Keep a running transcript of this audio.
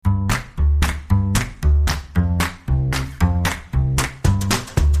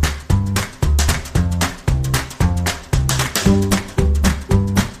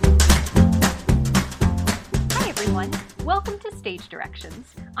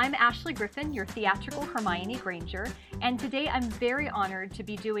directions. I'm Ashley Griffin, your theatrical Hermione Granger, and today I'm very honored to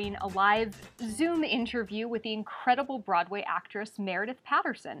be doing a live Zoom interview with the incredible Broadway actress Meredith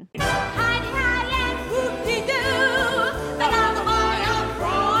Patterson. The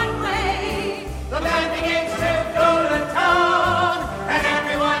land begins to go to town, and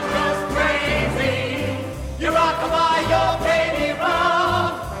everyone goes crazy. You rock-a-bye your baby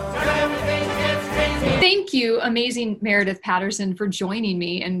wrong, till everything gets crazy. Thank you, amazing Meredith Patterson, for joining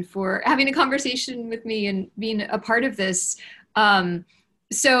me and for having a conversation with me and being a part of this. I'm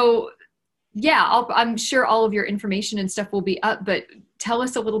sure all of your information and stuff will be up, but tell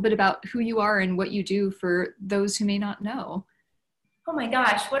us a little bit about who you are and what you do for those who may not know. Oh my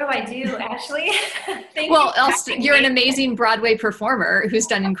gosh, what do I do, Ashley? You're an amazing Broadway performer who's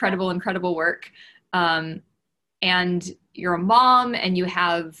done incredible work. And you're a mom, and you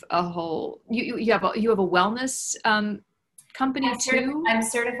have a whole, you have a wellness company too? I'm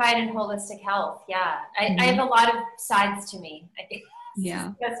certified in holistic health. Yeah. I have a lot of sides to me, I think. That's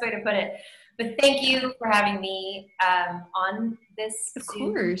the best way to put it. But thank you for having me on this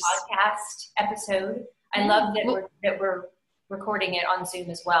Zoom podcast episode. I love that we're recording it on Zoom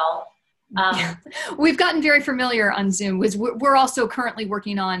as well. We've gotten very familiar on Zoom. We're also currently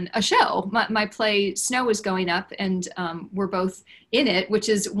working on a show. My play Snow is going up, and we're both in it, which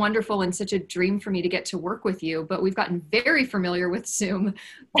is wonderful and such a dream for me to get to work with you. But we've gotten very familiar with Zoom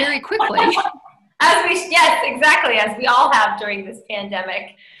very quickly. Yes, exactly, as we all have during this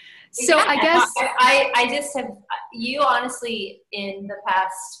pandemic. So I guess I just have, you honestly, in the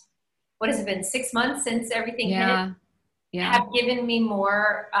past, what has it been, 6 months since everything hit? Yeah. Have given me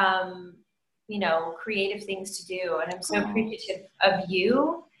more, creative things to do. And I'm so appreciative of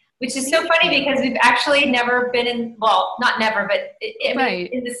you, which is so funny because we've actually never been in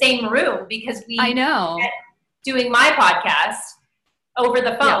the same room, because we met doing my podcast over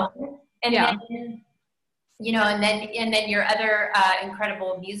the phone. And then, and then your other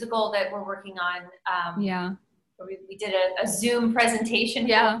incredible musical that we're working on. We did a Zoom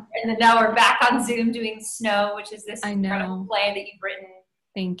presentation. And then now we're back on Zoom doing Snow, which is this incredible play that you've written.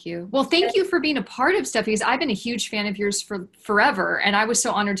 Thank you. Well, thank you for being a part of stuff, because I've been a huge fan of yours for forever. And I was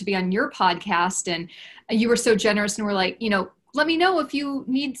so honored to be on your podcast, and you were so generous and were like, let me know if you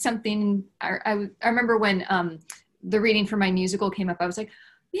need something. I remember when the reading for my musical came up, I was like,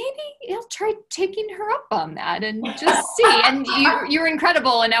 maybe I'll try taking her up on that and just see. And you were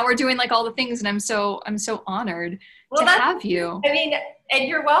incredible. And now we're doing like all the things. And I'm so honored to have you. I mean, and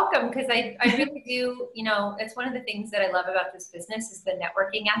you're welcome, because I really do, it's one of the things that I love about this business is the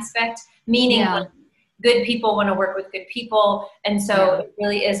networking aspect, meaning good people want to work with good people. And so it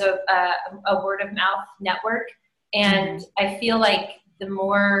really is a word of mouth network. And I feel like the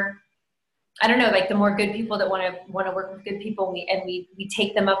more good people that want to work with good people, we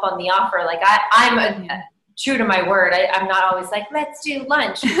take them up on the offer. Like I'm true to my word. I'm not always like, let's do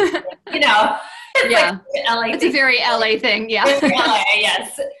lunch. It's a very LA thing. Yeah. LA,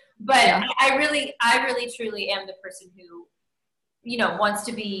 yes. But I really truly am the person who, wants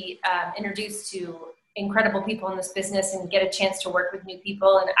to be introduced to incredible people in this business and get a chance to work with new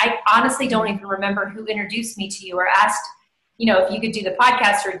people. And I honestly don't even remember who introduced me to you or asked, if you could do the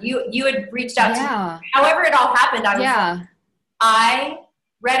podcast, or you had reached out to me. However it all happened, I was like, I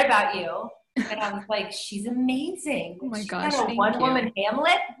read about you, and I was like, she's amazing. Oh my gosh, a one-woman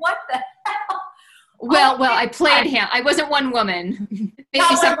Hamlet? What the hell? Well, I played Hamlet. I wasn't one woman.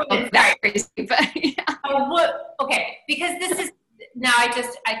 Maybe something that crazy, but okay, because this is, now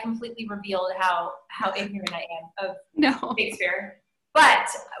I completely revealed how ignorant I am of Shakespeare. But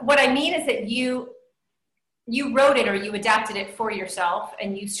what I mean is that you wrote it, or you adapted it for yourself,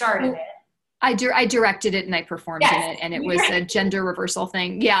 and you started it. I directed it, and I performed in it, and it was a gender reversal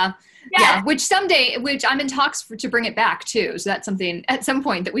thing. Yeah. Which I'm in talks to bring it back too. So that's something at some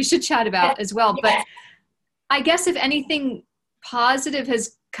point that we should chat about as well. But I guess if anything positive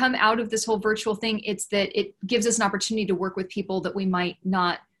has come out of this whole virtual thing, it's that it gives us an opportunity to work with people that we might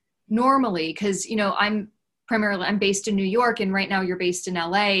not normally, because, I'm based in New York, and right now you're based in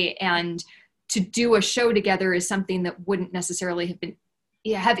LA, and to do a show together is something that wouldn't necessarily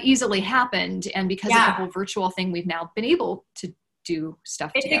have easily happened. And because of the whole virtual thing, we've now been able to do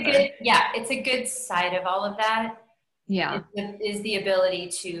stuff together. It's a good side of all of that. Yeah. Is the ability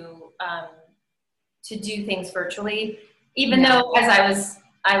to do things virtually, even though, as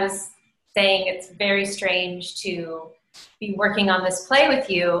I was saying, it's very strange to be working on this play with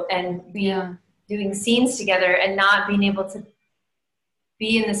you and doing scenes together and not being able to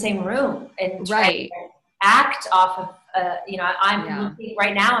be in the same room and try to act off of I'm looking,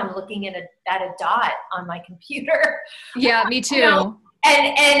 right now I'm looking at a dot on my computer. Yeah, me too.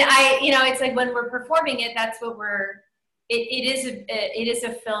 And I, it's like when we're performing it, that's what it is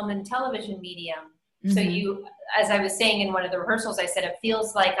a film and television medium. Mm-hmm. So as I was saying in one of the rehearsals, I said, it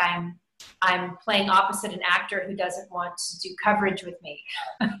feels like I'm playing opposite an actor who doesn't want to do coverage with me.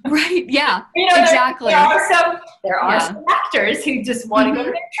 Right. Yeah, exactly. There are some actors who just want to go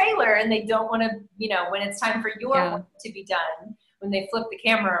to their trailer and they don't want to, when it's time for your work to be done, when they flip the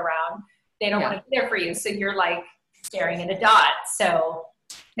camera around, they don't want to be there for you. So you're like staring at a dot. So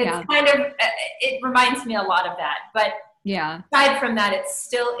it's kind of, it reminds me a lot of that. But aside from that, it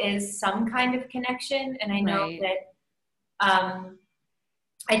still is some kind of connection. And I know that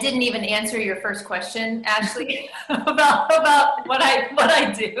I didn't even answer your first question, Ashley, about what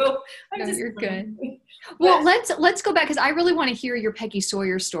I do. You're good. Well, let's go back, because I really want to hear your Peggy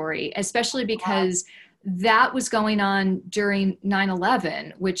Sawyer story, especially because that was going on during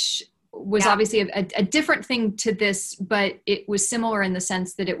 9/11, which was obviously a different thing to this, but it was similar in the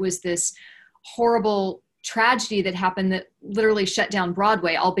sense that it was this horrible tragedy that happened that literally shut down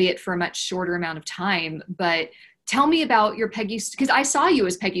Broadway, albeit for a much shorter amount of time. But tell me about your Peggy, because I saw you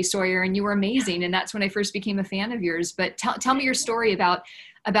as Peggy Sawyer and you were amazing. And that's when I first became a fan of yours. But tell me your story about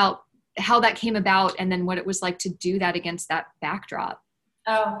how that came about and then what it was like to do that against that backdrop.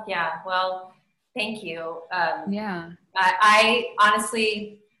 Oh, yeah. Well, thank you. I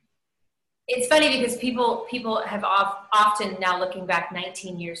honestly, it's funny because people have often now looking back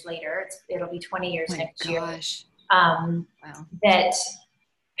 19 years later, it'll be 20 years next year. Wow. That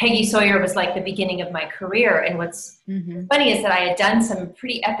Peggy Sawyer was like the beginning of my career. And what's funny is that I had done some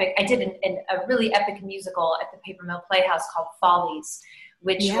pretty epic, I did a really epic musical at the Paper Mill Playhouse called Follies,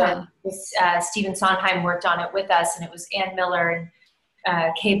 which was Stephen Sondheim worked on it with us. And it was Ann Miller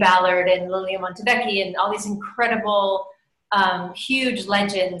and Kay Ballard and Lilia Montevecchi and all these incredible, huge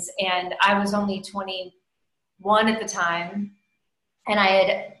legends. And I was only 21 at the time. And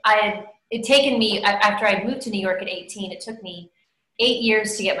it taken me, after I'd moved to New York at 18, it took me 8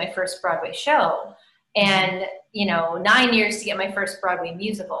 years to get my first Broadway show and, 9 years to get my first Broadway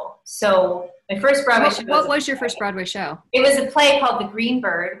musical. So my first Broadway show. What was your first Broadway show? It was a play called The Green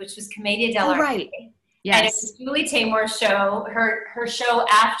Bird, which was Commedia dell'arte. Oh, right. Yes. And it was Julie Taymor's show, her show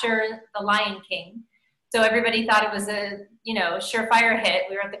after The Lion King. So everybody thought it was a, surefire hit.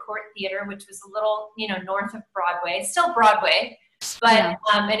 We were at the Court Theater, which was a little, north of Broadway, still Broadway. But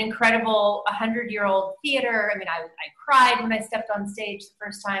an incredible 100-year-old theater. I mean, I cried when I stepped on stage the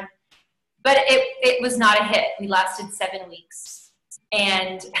first time. But it was not a hit. We lasted 7 weeks.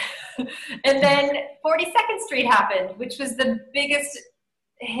 And then 42nd Street happened, which was the biggest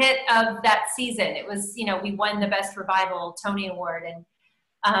hit of that season. It was, we won the Best Revival Tony Award. And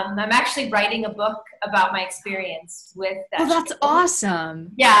I'm actually writing a book about my experience with that. Oh, that's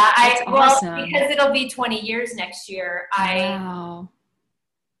awesome. Yeah, awesome. Because it'll be 20 years next year. Wow.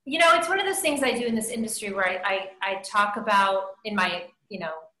 It's one of those things I do in this industry where I talk about in my,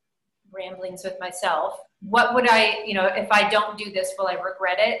 ramblings with myself, what would I, if I don't do this, will I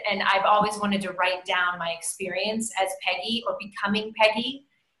regret it? And I've always wanted to write down my experience as Peggy or becoming Peggy.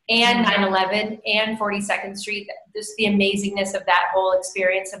 And 9/11 and 42nd Street, just the amazingness of that whole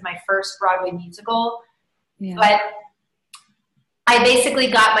experience of my first Broadway musical. Yeah. But I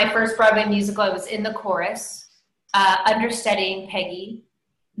basically got my first Broadway musical. I was in the chorus, understudying Peggy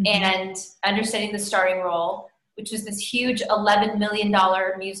and understudying the starring role, which was this huge $11 million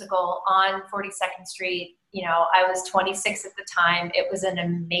musical on 42nd Street. I was 26 at the time. It was an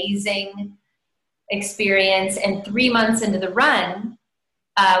amazing experience. And 3 months into the run,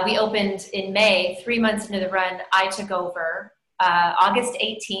 we opened in May. 3 months into the run, I took over August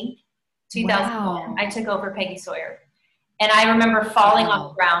 18th, 2001. Wow. I took over Peggy Sawyer. And I remember falling on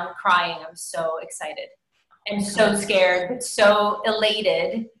the ground crying. I was so excited and so scared, but so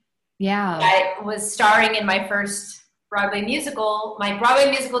elated. Yeah. I was starring in my first Broadway musical. My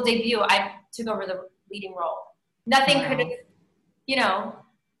Broadway musical debut, I took over the leading role. Nothing could have,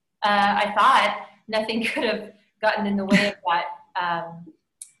 I thought nothing could have gotten in the way of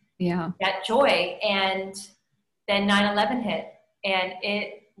that. That joy. And then 9/11 hit, and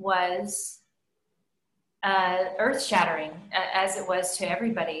it was earth-shattering, as it was to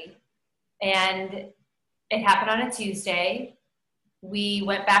everybody. And it happened on a Tuesday. We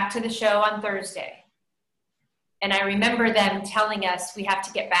went back to the show on Thursday. And I remember them telling us we have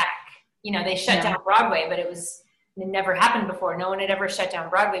to get back. They shut down Broadway, but it never happened before. No one had ever shut down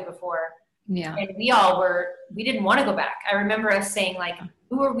Broadway before. Yeah. And we didn't want to go back. I remember us saying, like,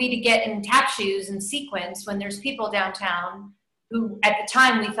 who are we to get in tap shoes and sequins when there's people downtown who at the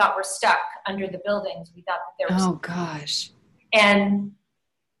time we thought were stuck under the buildings. We thought that there was, oh gosh. and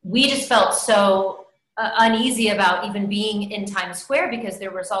we just felt so uneasy about even being in Times Square because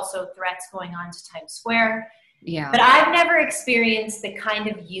there was also threats going on to Times Square. Yeah. But I've never experienced the kind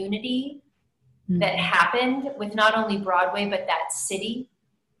of unity that happened with not only Broadway, but that city.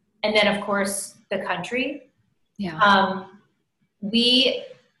 And then of course the country. Yeah. We,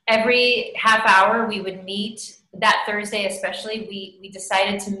 every half hour we would meet. That Thursday especially, we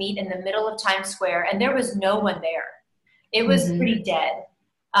decided to meet in the middle of Times Square, and there was no one there. It was pretty dead.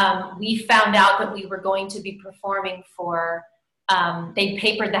 We found out that we were going to be performing for, they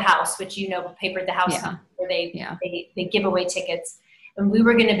papered the house, which papered the house, where they give away tickets. And we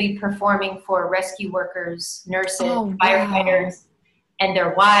were going to be performing for rescue workers, nurses, firefighters, and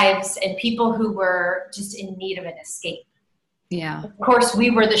their wives, and people who were just in need of an escape. Yeah. Of course, we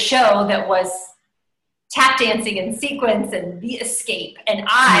were the show that was tap dancing and sequence and the escape. And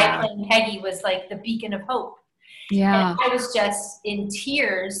I, playing Peggy, was like the beacon of hope. Yeah. And I was just in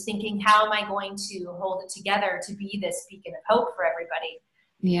tears thinking, how am I going to hold it together to be this beacon of hope for everybody?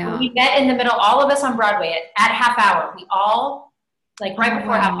 Yeah. We met in the middle, all of us on Broadway at half hour. We all, like right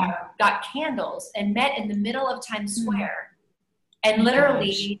before half hour, got candles and met in the middle of Times Square and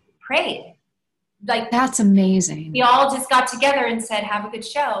literally prayed. Like, that's amazing. We all just got together and said, have a good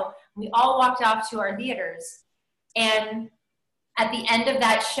show. We all walked off to our theaters. And at the end of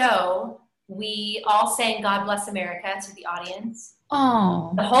that show, we all sang God Bless America to the audience.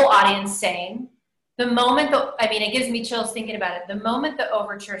 Oh. The whole audience sang. The moment, it gives me chills thinking about it. The moment the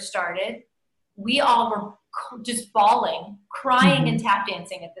overture started, we all were just bawling, crying and tap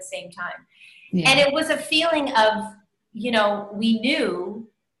dancing at the same time. Yeah. And it was a feeling of, we knew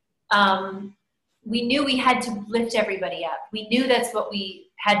we had to lift everybody up. We knew that's what we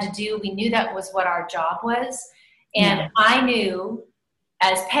had to do. We knew that was what our job was. And I knew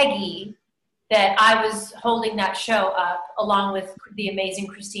as Peggy that I was holding that show up along with the amazing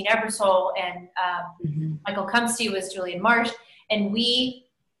Christine Ebersole and Michael Kumsty was Julian Marsh. And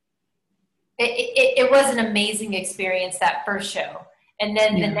it was an amazing experience, that first show. And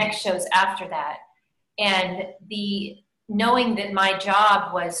then the next shows after that. And knowing that my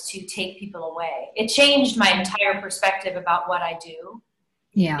job was to take people away, it changed my entire perspective about what I do.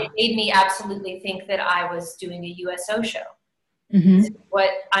 Yeah. It made me absolutely think that I was doing a USO show. What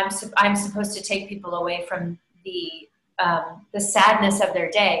I'm supposed to take people away from the sadness of their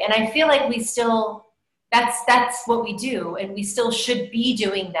day. And I feel like we still, that's what we do. And we still should be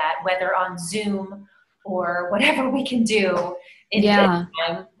doing that, whether on Zoom or whatever we can do in this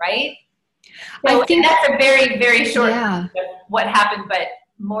time, right? So I think that's a very, very short of what happened, but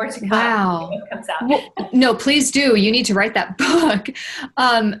more to come. Wow. When it comes out. Well, no, please do. You need to write that book.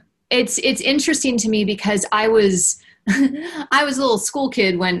 It's interesting to me because I was a little school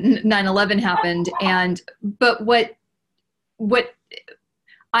kid when 9/11 happened, but what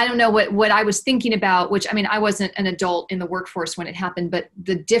I don't know what I was thinking about, which I wasn't an adult in the workforce when it happened, but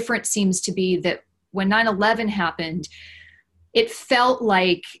the difference seems to be that when 9/11 happened, it felt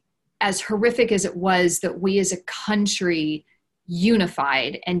like, as horrific as it was, that we as a country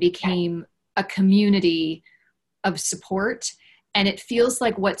unified and became a community of support. And it feels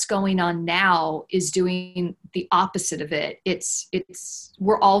like what's going on now is doing the opposite of it.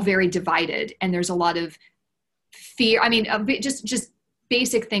 We're all very divided, and there's a lot of fear. Just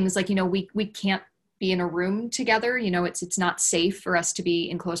basic things like, we can't be in a room together. It's not safe for us to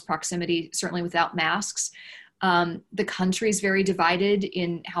be in close proximity, certainly without masks. The country's very divided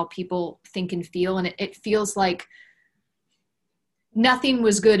in how people think and feel. And it feels like nothing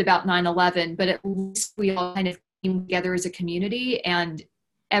was good about 9/11, but at least we all kind of came together as a community, and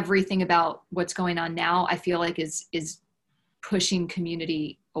everything about what's going on now, I feel like is pushing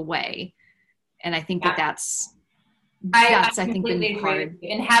community away. And I think that's I think been hard.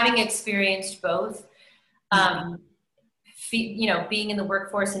 And having experienced both, being in the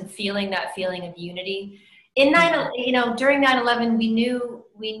workforce and feeling that feeling of unity during 9/11, we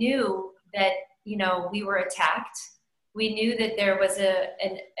knew that, we were attacked. We knew that there was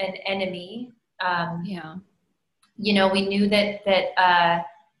an enemy. We knew that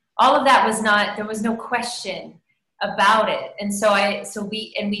all of that there was no question about it. And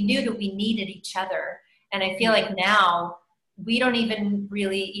we knew that we needed each other. And I feel like now we don't even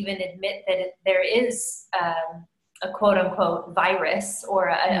really even admit that there is a quote unquote virus or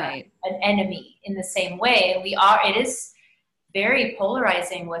an enemy in the same way. And it is very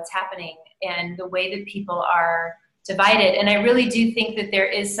polarizing what's happening and the way that people are divided. And I really do think that there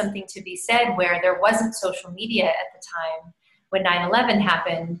is something to be said where there wasn't social media at the time when 9/11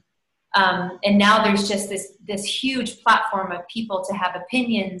 happened. And now there's just this huge platform of people to have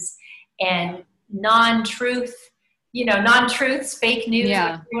opinions and non-truths, fake news,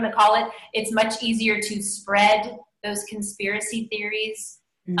 whatever you want to call it. It's much easier to spread those conspiracy theories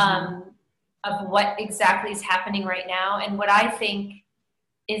of what exactly is happening right now. And what I think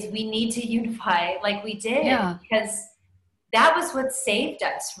is we need to unify like we did, because that was what saved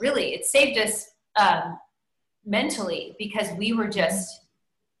us, really. It saved us mentally, because we were just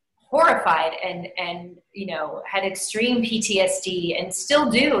horrified and had extreme PTSD, and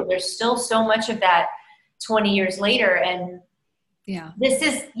still do. There's still so much of that 20 years later. And this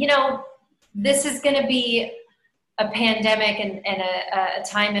is going to be a pandemic and a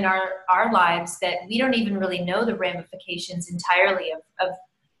time in our lives that we don't even really know the ramifications entirely of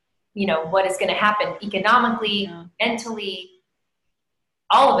what is going to happen economically, mentally,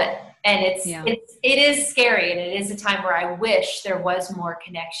 all of it. And it is scary, and it is a time where I wish there was more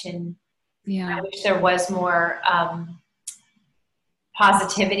connection. I wish there was more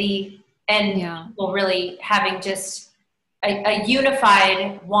positivity, and people really having just a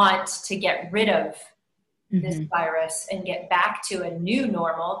unified want to get rid of this virus and get back to a new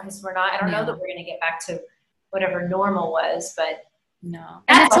normal, because I don't know that we're going to get back to whatever normal was, but no.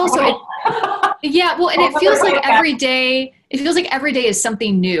 And it's also, and it feels like every day is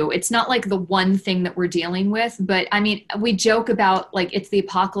something new. It's not like the one thing that we're dealing with, but I mean, we joke about like, it's the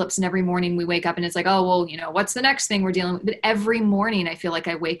apocalypse, and every morning we wake up and it's like, oh, well, what's the next thing we're dealing with? But every morning I feel like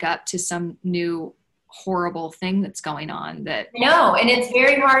I wake up to some new horrible thing that's going on that. No. And it's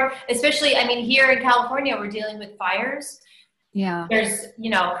very hard, especially, I mean, here in California, we're dealing with fires. Yeah. There's,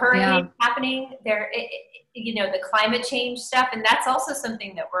 hurricanes happening there. The climate change stuff. And that's also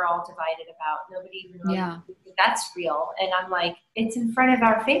something that we're all divided about. Nobody even really thinks that's real. And I'm like, it's in front of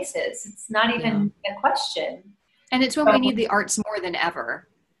our faces. It's not even a question. And it's when we need the arts more than ever.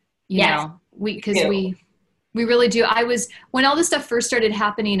 We really do. When all this stuff first started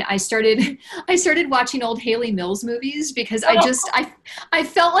happening, I started watching old Haley Mills movies, because I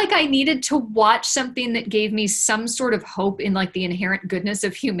felt like I needed to watch something that gave me some sort of hope in like the inherent goodness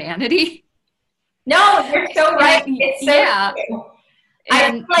of humanity. No, you're so right. It's so true.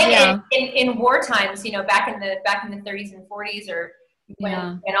 I feel like in war times, back in the 30s and 40s, or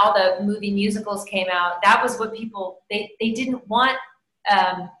when all the movie musicals came out, that was what people they didn't want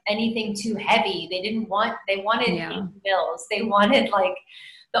anything too heavy. They wanted Mills. They wanted like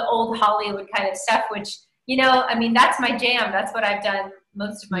the old Hollywood kind of stuff, which I mean, that's my jam. That's what I've done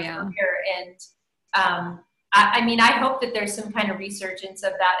most of my career, and I hope that there's some kind of resurgence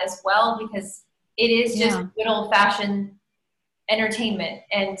of that as well, because it is just good old-fashioned entertainment.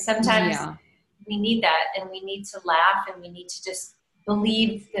 And sometimes we need that, and we need to laugh, and we need to just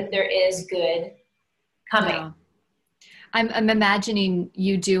believe that there is good coming. Yeah. I'm imagining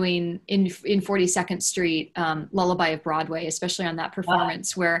you doing in 42nd Street, Lullaby of Broadway, especially on that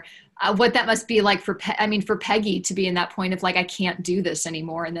performance, where what that must be like for Peggy to be in that point of like, I can't do this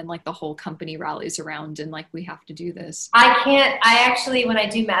anymore. And then like the whole company rallies around and like, we have to do this. I actually, when I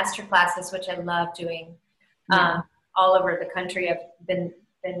do master classes, which I love doing all over the country, I've been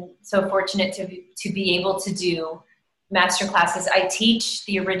so fortunate to be able to do master classes. I teach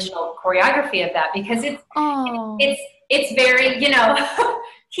the original choreography of that, because it's very,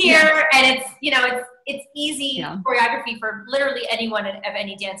 here, and it's easy choreography for literally anyone of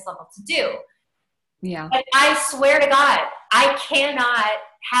any dance level to do. Yeah. But I swear to God, I cannot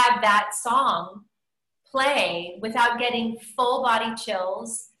have that song play without getting full body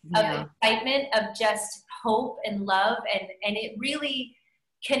chills of excitement, of just hope and love. And it really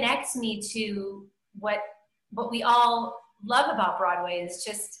connects me to what we all love about Broadway, is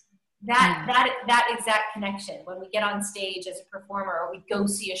just that exact connection when we get on stage as a performer, or we go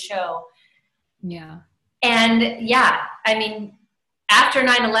see a show. Yeah. And I mean, after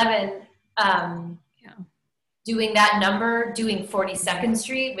 9/11, doing that number, doing 42nd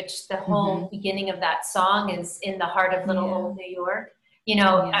Street, which the whole beginning of that song is in the heart of little old New York.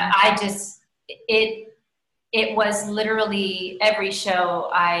 I just, it was literally every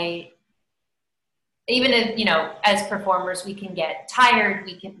show even if, as performers, we can get tired.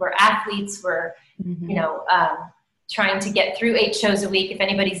 We're athletes. We're, trying to get through 8 shows a week. If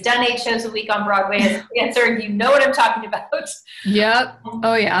anybody's done 8 shows a week on Broadway as a dancer, you know what I'm talking about. Yep.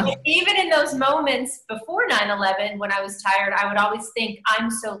 Oh yeah. Even in those moments before 9/11, when I was tired, I would always think, I'm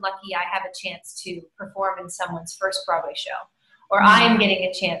so lucky I have a chance to perform in someone's first Broadway show, or I am getting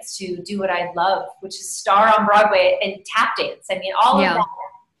a chance to do what I love, which is star on Broadway and tap dance. I mean, all of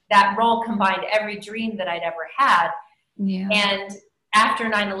that role combined every dream that I'd ever had. Yeah. And after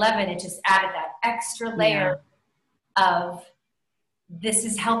 9/11, it just added that extra layer of this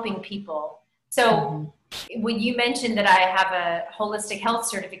is helping people. So when you mentioned that I have a holistic health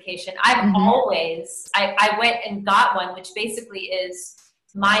certification, I've always, I went and got one, which basically is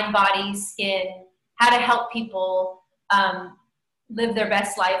mind, body, skin, how to help people live their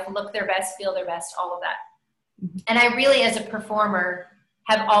best life, look their best, feel their best, all of that. And I really, as a performer,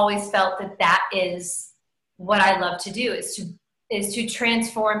 have always felt that that is what I love to do, is to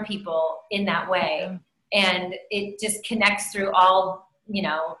transform people in that way. And it just connects through all, you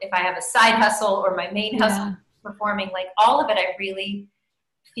know, if I have a side hustle or my main hustle performing, like all of it, I really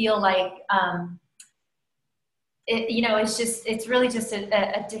feel like, you know, it's really just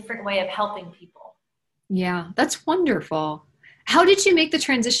a different way of helping people. Yeah, that's wonderful. How did you make the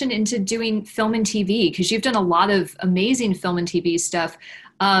transition into doing film and TV? Because you've done a lot of amazing film and TV stuff.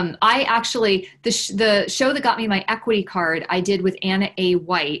 I actually, the show that got me my equity card, I did with Anna A.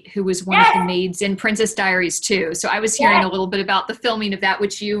 White, who was one of the maids in Princess Diaries too. So I was hearing a little bit about the filming of that,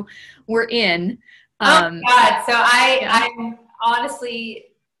 which you were in. Oh my God. So I'm honestly,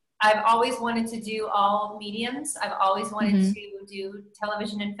 I've always wanted to do all mediums. I've always wanted to do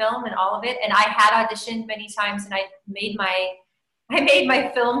television and film and all of it. And I had auditioned many times, and I made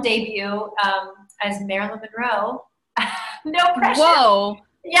my film debut as Marilyn Monroe. No pressure. Whoa.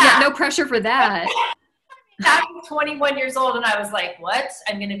 Yeah, no pressure for that. I was 21 years old, and I was like, what?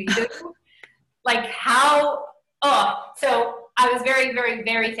 I'm going to be doing? Like, how? Oh, so I was very, very,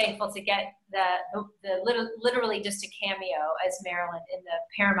 very thankful to get the literally just a cameo as Marilyn in the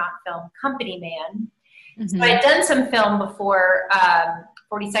Paramount film Company Man. So I'd done some film before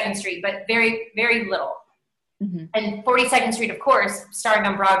 42nd Street, but very, very little. And 42nd Street, of course, starring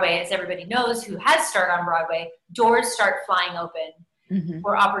on Broadway, as everybody knows who has starred on Broadway, doors start flying open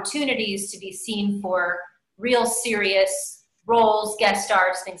for opportunities to be seen for real serious roles, guest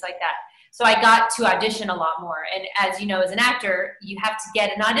stars, things like that. So I got to audition a lot more. And as you know, as an actor, you have to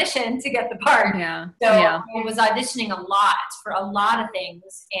get an audition to get the part. I was auditioning a lot for a lot of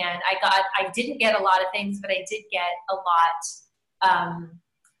things. And I didn't get a lot of things, but I did get a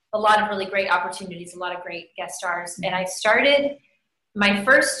lot of really great opportunities, a lot of great guest stars. And I started my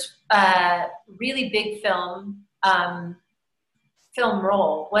first really big film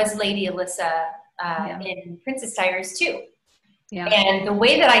role was Lady Alyssa in Princess Diaries 2. And the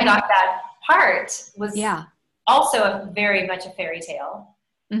way that I got that part was also very much a fairy tale.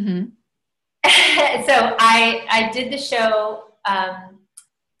 So I did the show,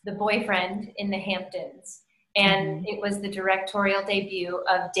 The Boyfriend in the Hamptons. And it was the directorial debut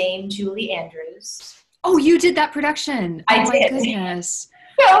of Dame Julie Andrews. Oh, you did that production. I did. My goodness.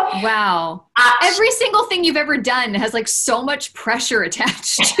 So, wow. Every single thing you've ever done has like so much pressure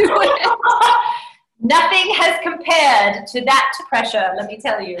attached to it. Nothing has compared to that pressure, let me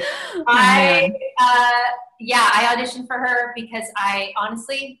tell you. I auditioned for her because I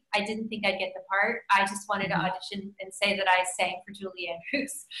didn't think I'd get the part. I just wanted to audition and say that I sang for Julie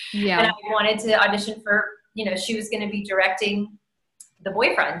Andrews. And I wanted to audition for, you know, she was going to be directing The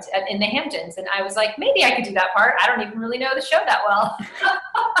Boyfriend in the Hamptons. And I was like, maybe I could do that part. I don't even really know the show that well.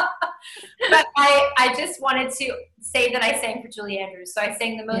 But I just wanted to say that I sang for Julie Andrews. So I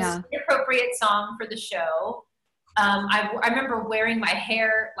sang the most inappropriate song for the show. I remember wearing my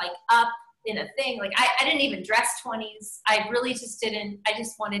hair like up in a thing. Like I didn't even dress 20s. I really just didn't. I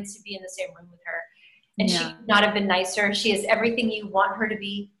just wanted to be in the same room with her. And she could not have been nicer. She is everything you want her to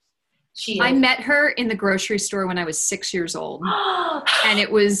be. I met her in the grocery store when I was 6 years old. And it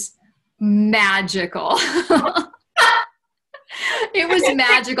was magical. It was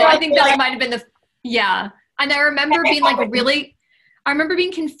magical. I think that might have been and I remember being like I remember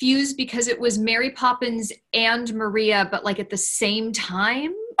being confused because it was Mary Poppins and Maria, but like at the same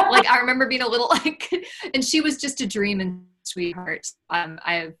time. Like I remember being a little like, and she was just a dream and sweetheart.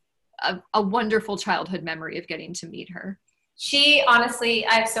 I have a wonderful childhood memory of getting to meet her. She honestly,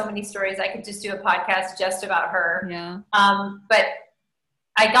 I have so many stories. I could just do a podcast just about her. But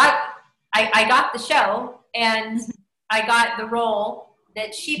I got the show, and I got the role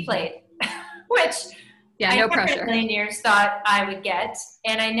that she played, which I never in a million years thought I would get.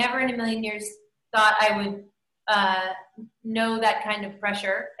 And I never in a million years thought I would know that kind of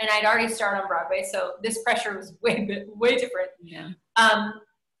pressure. And I'd already started on Broadway, so this pressure was way different.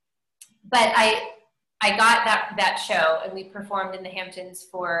 But I got that show, and we performed in the Hamptons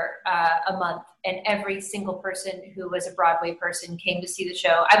for a month, and every single person who was a Broadway person came to see the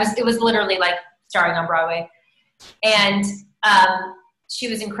show. It was literally like starring on Broadway. And she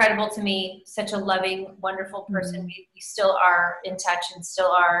was incredible to me, such a loving, wonderful person. We still are in touch and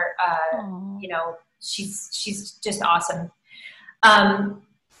still are, you know, she's just awesome.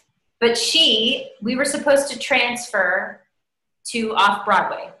 But we were supposed to transfer to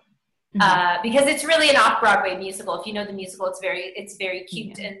off-Broadway. Because it's really an off-Broadway musical. If you know the musical, it's very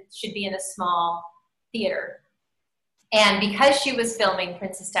cute and should be in a small theater. And because she was filming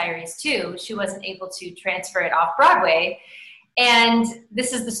Princess Diaries 2, she wasn't able to transfer it off-Broadway. And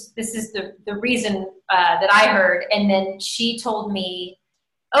this is the reason that I heard. And then she told me,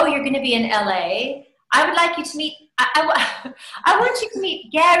 "Oh, you're going to be in LA. I would like you to meet. I want you to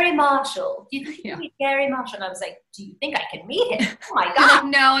meet Gary Marshall. Do you think you can meet Gary Marshall?" And I was like, "Do you think I can meet him? Oh my God!"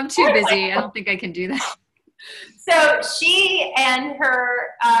 No, I'm too busy. I don't think I can do that. So she and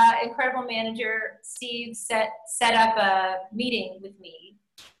her incredible manager Steve set up a meeting with me,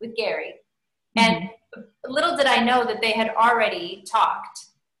 with Gary, and little did I know that they had already talked,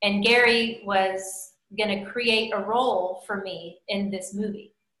 and Gary was going to create a role for me in this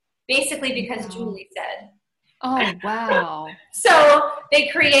movie, basically because Julie said. Oh, wow. So they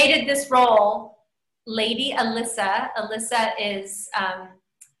created this role, Lady Alyssa. Alyssa is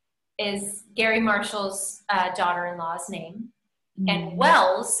Gary Marshall's daughter-in-law's name. And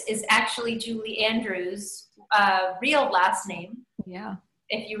Wells is actually Julie Andrews' real last name. Yeah.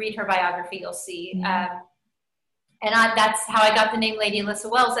 If you read her biography, you'll see. That's how I got the name Lady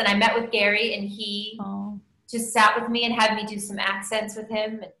Alyssa Wells. And I met with Gary, and he just sat with me and had me do some accents with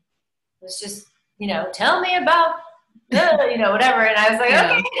him. And it was just, tell me about, whatever. And I was like,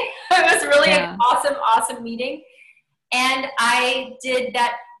 okay. It was really an awesome meeting. And I did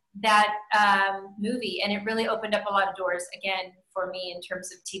that movie, and it really opened up a lot of doors again for me in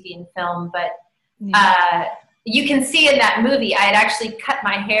terms of TV and film. But you can see in that movie, I had actually cut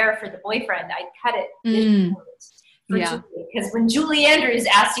my hair for the boyfriend. I cut it for Julie, because when Julie Andrews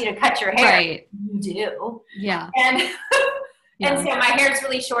asks you to cut your hair, you do. Yeah. And and so my hair is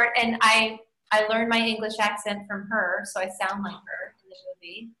really short, and I learned my English accent from her, so I sound like her in the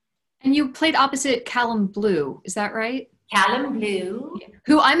movie. And you played opposite Callum Blue, is that right? Callum Blue,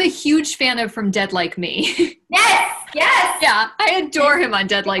 who I'm a huge fan of from Dead Like Me. Yes. Yeah, I adore him on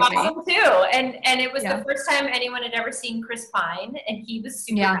Dead Like Me. Too. And it was the first time anyone had ever seen Chris Pine, and he was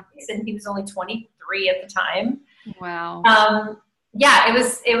super nice, and he was only 23 at the time. Wow.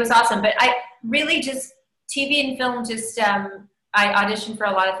 It was awesome. But I really just TV and film I auditioned for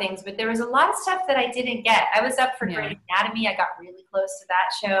a lot of things, but there was a lot of stuff that I didn't get. I was up for Grey's Anatomy. I got really close to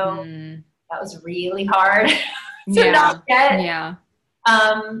that show. That was really hard to not get. Yeah.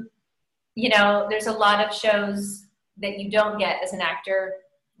 There's a lot of shows that you don't get as an actor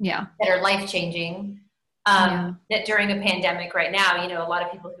that are life-changing. That during a pandemic right now, a lot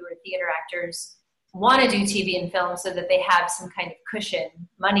of people who are theater actors want to do TV and film so that they have some kind of cushion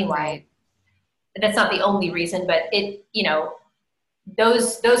money-wise. Right. That's not the only reason, but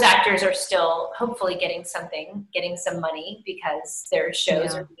those actors are still hopefully getting some money because their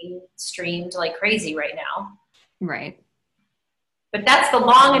shows are being streamed like crazy right now. Right. But that's the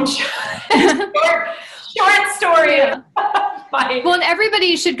long and short story. Well, and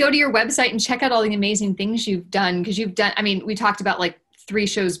everybody should go to your website and check out all the amazing things you've done, because we talked about like 3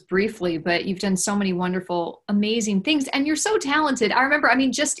 shows briefly, but you've done so many wonderful, amazing things, and you're so talented. I remember,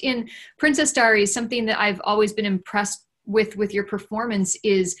 just in Princess Diaries, something that I've always been impressed with your performance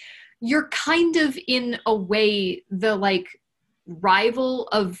is you're kind of, in a way, the like rival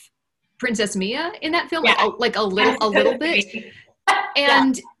of Princess Mia in that film, like a little bit.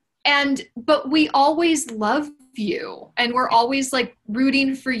 But we always love you, and we're always like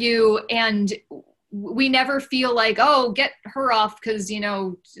rooting for you, and we never feel like, oh, get her off because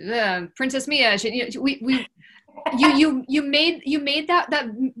Princess Mia should, you made that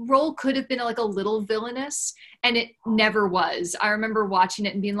role could have been like a little villainous, and it never was. I remember watching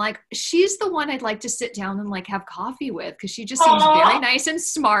it and being like, she's the one I'd like to sit down and like have coffee with, because she just seems very nice and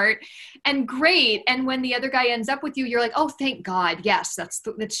smart and great. And when the other guy ends up with you, you're like, oh, thank God, yes, that's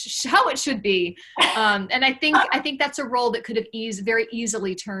how it should be. And I think that's a role that could have very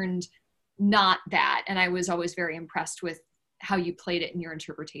easily turned not that. And I was always very impressed with how you played it and your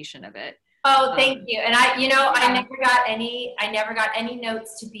interpretation of it. Oh, thank you. And I never got any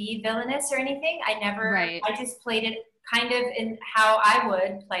notes to be villainous or anything. I just played it kind of in how I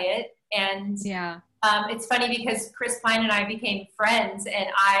would play it. And it's funny because Chris Pine and I became friends, and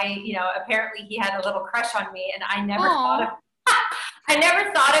apparently he had a little crush on me, and I never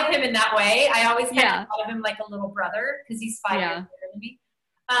thought of him in that way. I always kind of thought of him like a little brother, because he's 5 years older than me.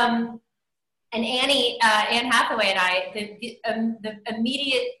 And Anne Hathaway and I, the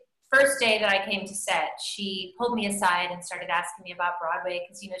immediate first day that I came to set, she pulled me aside and started asking me about Broadway,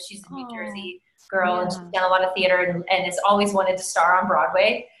 because she's a New Jersey girl, and she's done a lot of theater and has always wanted to star on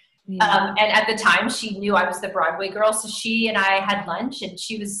Broadway. And at the time, she knew I was the Broadway girl, so she and I had lunch, and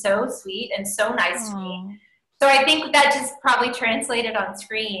she was so sweet and so nice to me. So I think that just probably translated on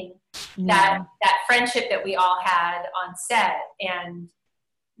screen, that friendship that we all had on set. And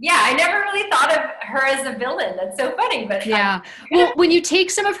yeah, I never really thought of her as a villain. That's so funny. But yeah, well, when you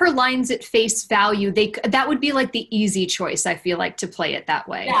take some of her lines at face value, that would be like the easy choice, I feel like, to play it that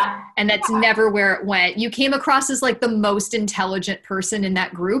way. Yeah. And that's never where it went. You came across as like the most intelligent person in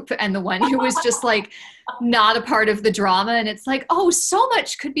that group, and the one who was just like not a part of the drama. And it's like, oh, so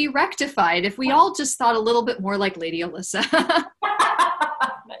much could be rectified if we all just thought a little bit more like Lady Alyssa.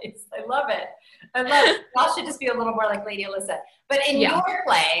 Nice. I love it. I love it. Y'all should just be a little more like Lady Alyssa. But in your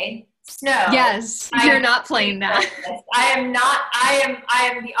play, Snow. Yes, you're not playing that. I am not. I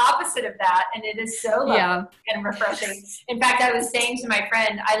am the opposite of that, and it is so lovely and refreshing. In fact, I was saying to my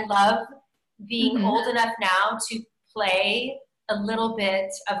friend, I love being old enough now to play a little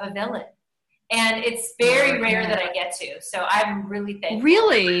bit of a villain. And it's very rare that I get to. So I'm really thankful.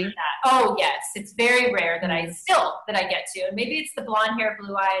 Really? For that. Oh, yes. It's very rare that I get to. And maybe it's the blonde hair,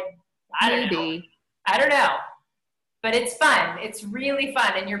 blue eyed. I don't know. But it's fun. It's really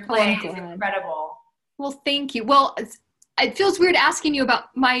fun. And your play is incredible. Well, thank you. Well, it feels weird asking you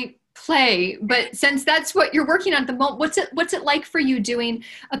about my play, but since that's what you're working on at the moment, what's it like for you doing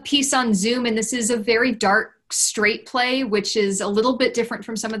a piece on Zoom? And this is a very dark, straight play, which is a little bit different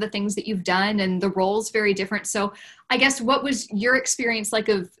from some of the things that you've done, and the role's very different. So I guess what was your experience like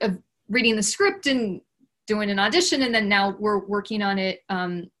of reading the script and doing an audition, and then now we're working on it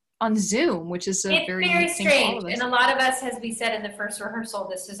on Zoom, which is it's very strange. And a lot of us, as we said in the first rehearsal,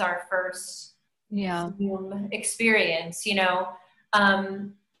 this is our first Zoom experience, you know.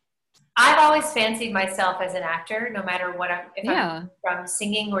 I've always fancied myself as an actor, no matter what I'm from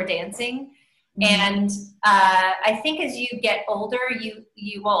singing or dancing. And I think as you get older,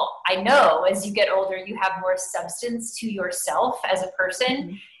 I know as you get older, you have more substance to yourself as a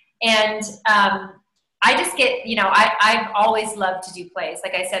person. And I just get, you know, I've always loved to do plays.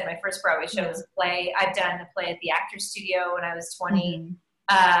 Like I said, my first Broadway show was a play. I've done a play at the Actors Studio when I was 20.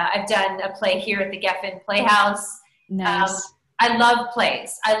 I've done a play here at the Geffen Playhouse. Nice. I love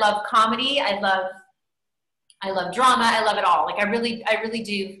plays. I love comedy. I love drama. I love it all. Like I really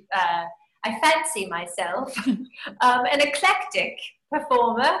do. I fancy myself an eclectic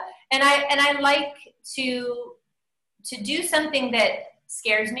performer, and I like to do something that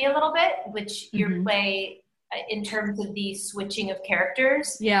scares me a little bit, which your play in terms of the switching of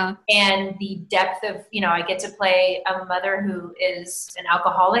characters, and the depth of, you know, I get to play a mother who is an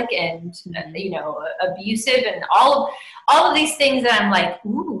alcoholic and you know, abusive, and all of these things that I'm like,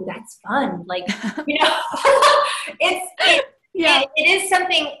 ooh, that's fun. Like, you know, it is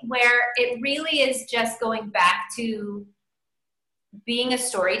something where it really is just going back to being a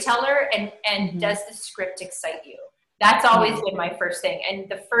storyteller, and does the script excite you? That's always been my first thing. And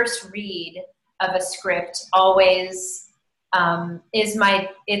the first read of a script always is my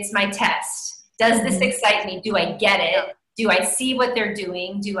test. Does this excite me? Do I get it? Do I see what they're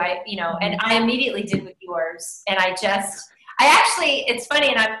doing? Do I, you know, and I immediately did with yours. And I actually, it's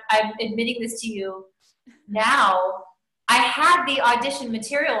funny, and I'm admitting this to you now, I had the audition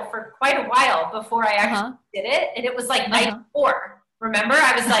material for quite a while before I actually did it. And it was like night before. Remember?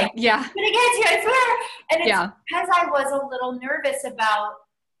 I was like, I'm going to get it to you, I swear. And it's because I was a little nervous about,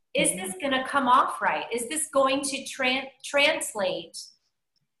 is this going to come off right? Is this going to translate?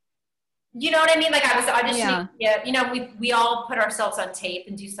 You know what I mean? Like I was auditioning. Yeah. You know, we all put ourselves on tape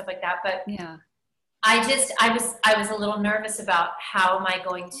and do stuff like that. But I was a little nervous about how am I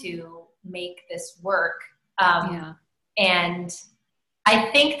going to make this work? And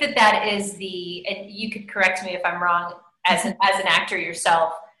I think that is and you could correct me if I'm wrong, as an actor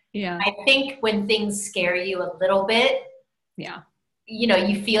yourself. I think when things scare you a little bit, you know,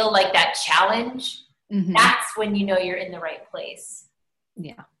 you feel like that challenge, that's when you know you're in the right place.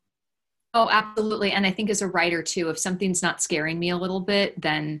 Oh, absolutely. And I think as a writer too, if something's not scaring me a little bit,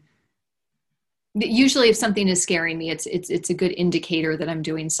 then usually if something is scaring me, it's a good indicator that I'm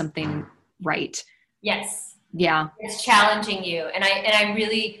doing something right. Yes. Yeah. It's challenging you. And I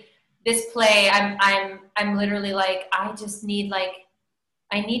really, this play, I'm literally like,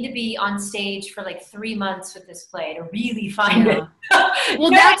 I need to be on stage for like 3 months with this play to really find it.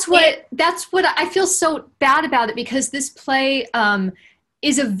 Well, that's what I feel so bad about it, because this play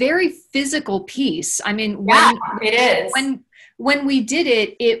is a very physical piece. I mean, it is. When we did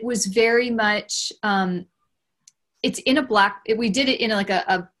it, it was very much, we did it in like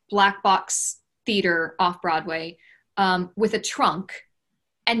a black box theater off Broadway with a trunk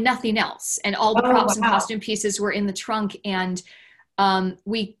and nothing else. And all the props and costume pieces were in the trunk, and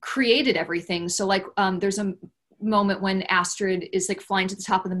we created everything. So like there's moment when Astrid is like flying to the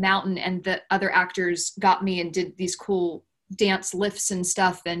top of the mountain and the other actors got me and did these cool dance lifts and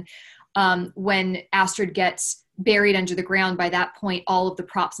stuff. And when Astrid gets buried under the ground, by that point, all of the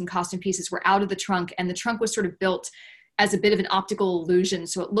props and costume pieces were out of the trunk, and the trunk was sort of built as a bit of an optical illusion.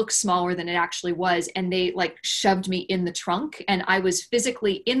 So it looked smaller than it actually was. And they like shoved me in the trunk, and I was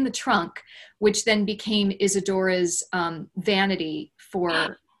physically in the trunk, which then became Isadora's vanity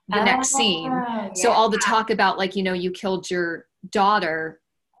for the next scene. Yeah. So all the talk about like, you know, you killed your daughter,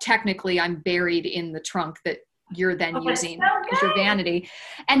 technically I'm buried in the trunk that you're then using as your vanity.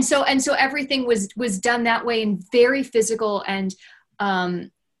 And so everything was done that way, and very physical. And,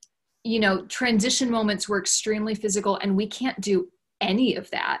 you know, transition moments were extremely physical, and we can't do any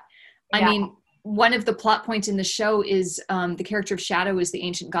of that. Yeah. I mean, one of the plot points in the show is the character of Shadow is the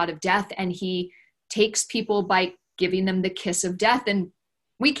ancient god of death, and he takes people by giving them the kiss of death, and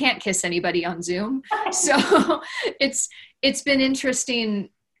we can't kiss anybody on Zoom. So it's been interesting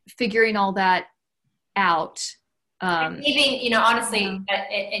figuring all that out. Even, you know, honestly,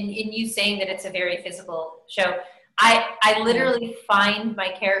 and you saying that it's a very physical show, I literally find my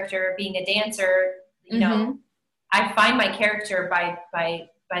character being a dancer, you know, I find my character by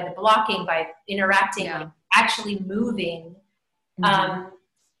the blocking, by interacting, like actually moving,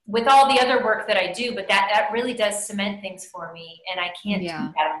 with all the other work that I do, but that really does cement things for me, and I can't do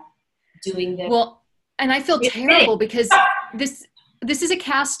that doing this. Well, and I feel terrible because this is a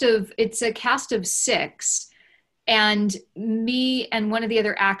cast of 6, and me and one of the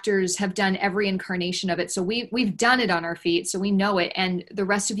other actors have done every incarnation of it. So we've done it on our feet, so we know it. And the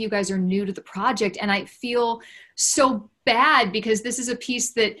rest of you guys are new to the project. And I feel so bad because this is a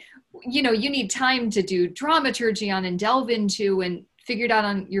piece that, you know, you need time to do dramaturgy on and delve into and figure it out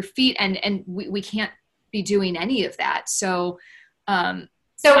on your feet. And we can't be doing any of that. So, whenever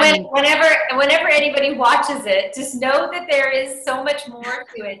anybody watches it, just know that there is so much more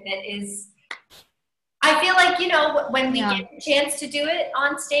to it that is, I feel like, you know, when we get a chance to do it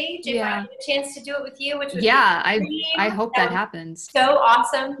on stage, if I get a chance to do it with you, which would I hope that happens. So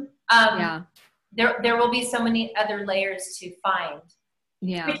awesome. There will be so many other layers to find.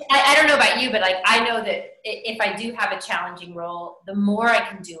 Yeah. Which, I don't know about you, but like, I know that if I do have a challenging role, the more I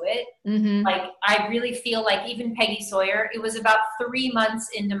can do it, like, I really feel like even Peggy Sawyer, it was about 3 months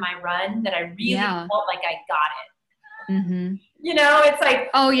into my run that I really felt like I got it. You know, it's like,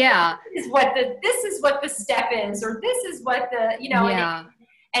 oh yeah, this is what the step is, or this is what the, you know,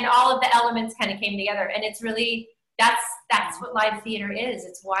 and all of the elements kind of came together. And it's really, that's what live theater is.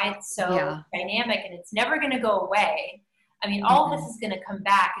 It's why it's so dynamic, and it's never going to go away. I mean, all this is going to come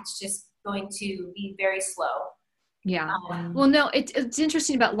back. It's just going to be very slow. Yeah. Well, no, it's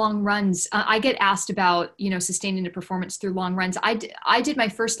interesting about long runs. I get asked about, you know, sustaining a performance through long runs. I did my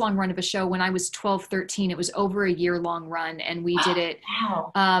first long run of a show when I was 12, 13. It was over a year long run, and we did it.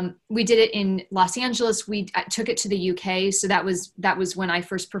 Wow. We did it in Los Angeles. I took it to the UK. So that was when I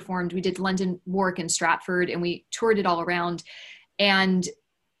first performed. We did London, Warwick, and Stratford, and we toured it all around. And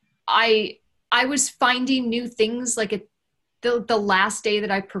I was finding new things like the last day that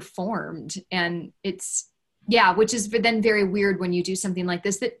I performed, and which is then very weird when you do something like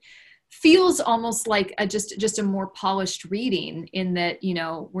this that feels almost like just a more polished reading, in that, you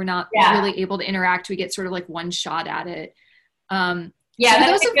know, we're not really able to interact. We get sort of like one shot at it.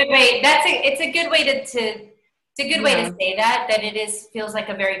 That's a good way. It's a good way to say that it feels like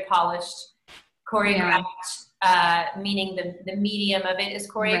a very polished, choreographed, meaning the medium of it is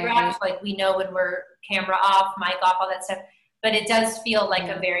choreographed. Right. Like, we know when we're camera off, mic off, all that stuff. But it does feel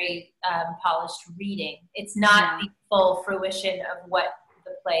like a very polished reading. It's not the full fruition of what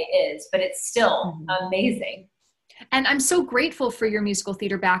the play is, but it's still amazing. And I'm so grateful for your musical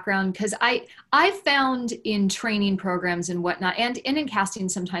theater background, because I found in training programs and whatnot, and in casting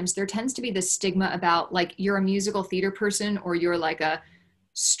sometimes, there tends to be this stigma about, like, you're a musical theater person or you're like a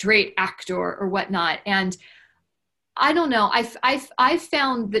straight actor or whatnot. And I don't know. I've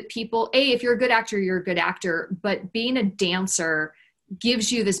found that people, if you're a good actor, you're a good actor, but being a dancer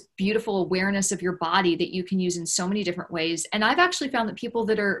gives you this beautiful awareness of your body that you can use in so many different ways. And I've actually found that people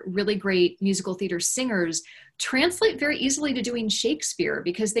that are really great musical theater singers translate very easily to doing Shakespeare,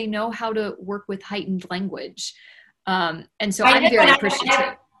 because they know how to work with heightened language. And so I'm very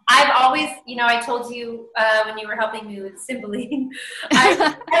appreciative. I've always, you know, I told you when you were helping me with Cymbeline,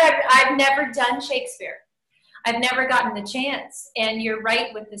 I've never done Shakespeare. I've never gotten the chance. And you're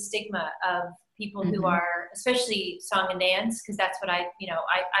right with the stigma of people who are, especially song and dance, because that's what I've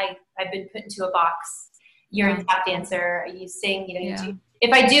been put into a box. You're a tap dancer, you sing, you know, you do.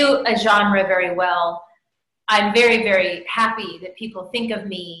 If I do a genre very well, I'm very, very happy that people think of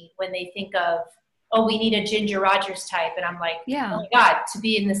me when they think of oh, we need a Ginger Rogers type. And I'm like, yeah, oh my God, to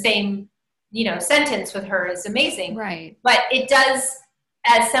be in the same, sentence with her is amazing. right. But it does,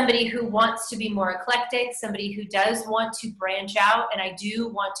 as somebody who wants to be more eclectic, somebody who does want to branch out, and I do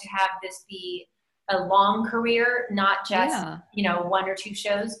want to have this be a long career, not just, one or two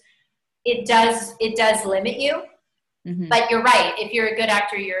shows, it does limit you. Mm-hmm. But you're right. If you're a good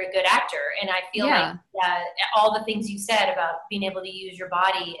actor, you're a good actor. And I feel like all the things you said about being able to use your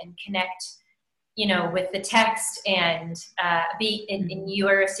body and connect, with the text and and you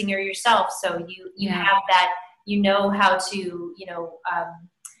are a singer yourself. So you have that, how to,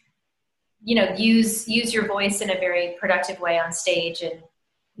 use your voice in a very productive way on stage. And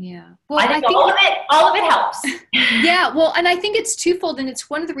well, I think all of it helps. Well, and I think it's twofold, and it's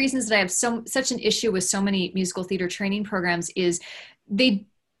one of the reasons that I have such an issue with so many musical theater training programs is they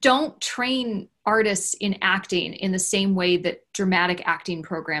don't train artists in acting in the same way that dramatic acting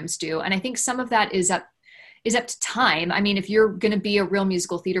programs do. And I think some of that is up to time. I mean, if you're going to be a real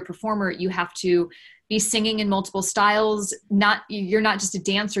musical theater performer, you have to be singing in multiple styles. You're not just a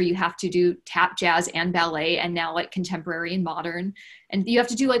dancer. You have to do tap, jazz, and ballet, and now like contemporary and modern. And you have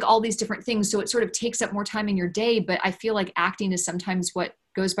to do like all these different things. So it sort of takes up more time in your day. But I feel like acting is sometimes what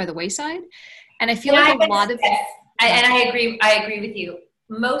goes by the wayside. And I feel like a lot of and I agree with you.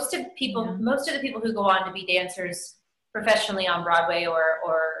 Most of the people who go on to be dancers professionally on Broadway or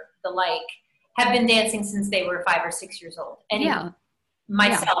the like have been dancing since they were 5 or 6 years old. And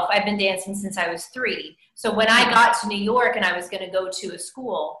myself, I've been dancing since I was 3. So when I got to New York and I was going to go to a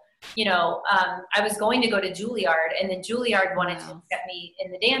school, I was going to go to Juilliard, and then Juilliard wanted to accept me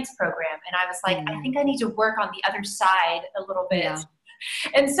in the dance program. And I was like, I think I need to work on the other side a little bit. Yeah.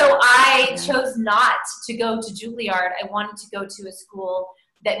 And so I chose not to go to Juilliard. I wanted to go to a school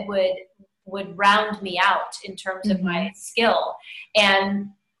that would round me out in terms of my skill. And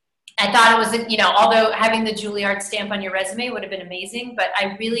I thought it was, although having the Juilliard stamp on your resume would have been amazing, but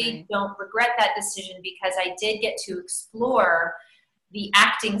I really don't regret that decision because I did get to explore the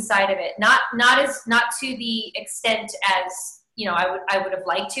acting side of it. Not to the extent as, I would have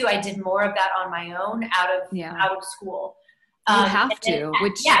liked to. I did more of that on my own out of school. You have to.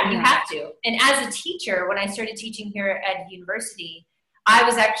 You have to. And as a teacher, when I started teaching here at university, I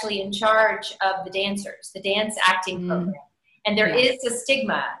was actually in charge of the dancers, the dance acting program. And there is a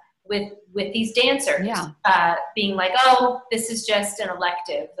stigma with these dancers being like, oh, this is just an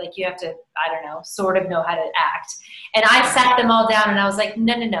elective. Like you have to, I don't know, sort of know how to act. And I sat them all down and I was like,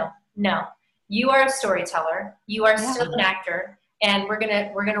 no. You are a storyteller. You are still an actor. And we're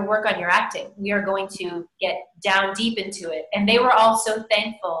gonna work on your acting. We are going to get down deep into it. And they were all so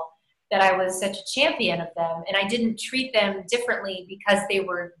thankful that I was such a champion of them. And I didn't treat them differently because they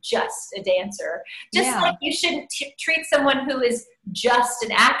were just a dancer. Like you shouldn't treat someone who is just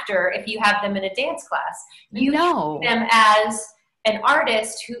an actor if you have them in a dance class. You treat them as an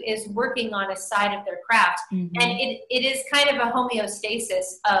artist who is working on a side of their craft. And it is kind of a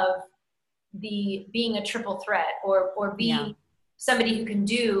homeostasis of being a triple threat or being somebody who can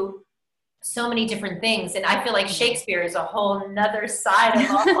do so many different things. And I feel like Shakespeare is a whole nother side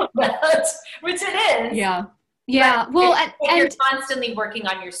of all of that, which it is. Yeah. Well, and you're constantly working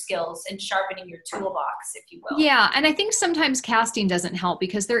on your skills and sharpening your toolbox, if you will. Yeah. And I think sometimes casting doesn't help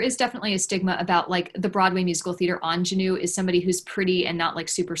because there is definitely a stigma about like the Broadway musical theater ingenue is somebody who's pretty and not like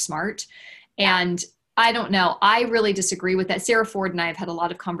super smart. And I don't know. I really disagree with that. Sarah Ford and I have had a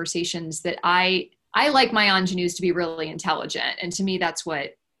lot of conversations that I like my ingenues to be really intelligent. And to me, that's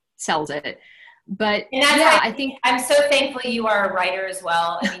what sells it. But I think I'm so thankful you are a writer as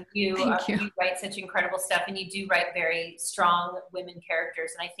well. I mean, you write such incredible stuff, and you do write very strong women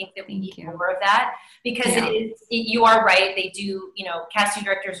characters. And I think that we need more of that because you are right. They do, casting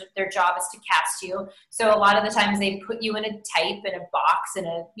directors, their job is to cast you. So a lot of the times they put you in a type, in a box, and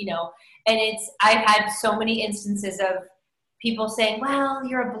I've had so many instances of people saying, well,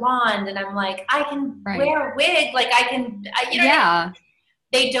 you're a blonde. And I'm like, I can wear a wig. Like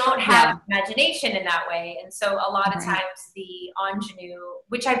they don't have imagination in that way. And so a lot of times the ingenue,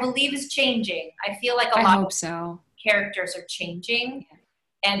 which I believe is changing, I feel like a lot of characters are changing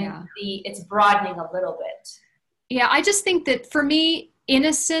and it's broadening a little bit. Yeah, I just think that for me,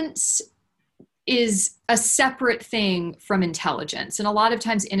 innocence is a separate thing from intelligence. And a lot of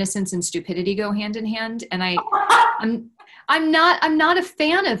times innocence and stupidity go hand in hand. And I'm not a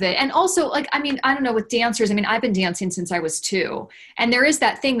fan of it. And also, like, I mean, I don't know, with dancers, I mean, I've been dancing since I was 2. And there is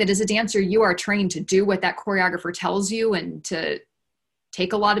that thing that as a dancer, you are trained to do what that choreographer tells you and to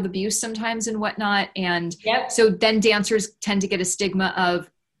take a lot of abuse sometimes and whatnot. And so then dancers tend to get a stigma of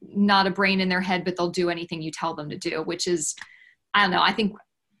not a brain in their head, but they'll do anything you tell them to do, which is, I don't know, I think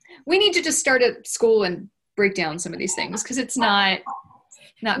We need to just start at school and break down some of these things because it's not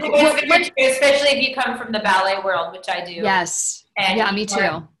cool. Especially if you come from the ballet world, which I do. Yes. And yeah, me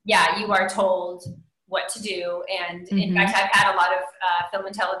too. You are told what to do. And in fact, I've had a lot of film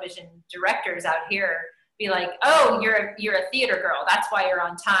and television directors out here be like, "Oh, you're a theater girl. That's why you're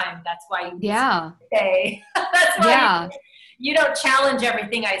on time. That's why you say. That's why you don't challenge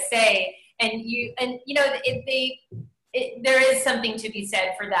everything I say." And there is something to be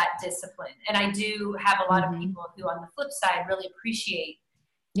said for that discipline. And I do have a lot of people who, on the flip side, really appreciate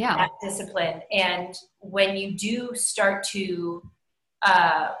that discipline. And when you do start to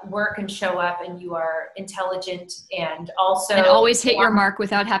work and show up, and you are intelligent and also always hit your mark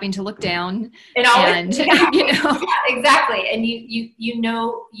without having to look down, exactly. And you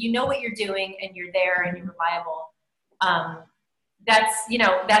know what you're doing, and you're there, and you're reliable.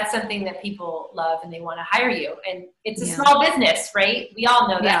 That's something that people love, and they want to hire you. And it's a small business, right? We all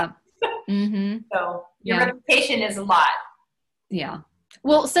know that. So your reputation is a lot. Yeah.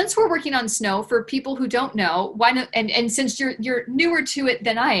 Well, since we're working on Snow, for people who don't know, why not? And since you're newer to it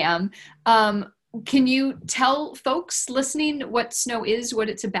than I am, can you tell folks listening what Snow is, what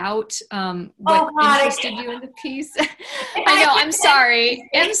it's about, what interested you in the piece? I know. I'm sorry.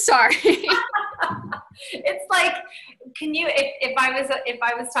 It's like, can you? If I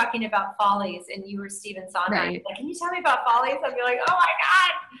was talking about Follies and you were Stephen Sondheim, like, can you tell me about Follies? I'd be like, oh my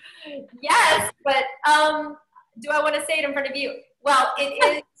God, yes. But do I want to say it in front of you? Well,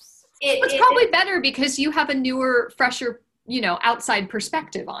 it's probably better because you have a newer, fresher, outside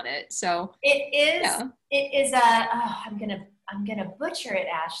perspective on it. So it is. Yeah. It is I'm gonna butcher it,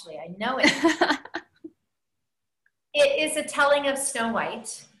 Ashley. I know it. It is a telling of Snow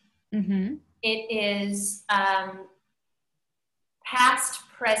White. Mm-hmm. It is past,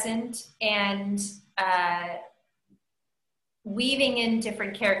 present, and weaving in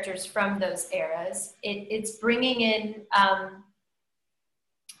different characters from those eras. It's bringing in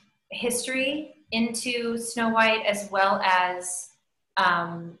history into Snow White, as well as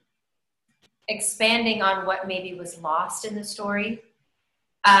expanding on what maybe was lost in the story.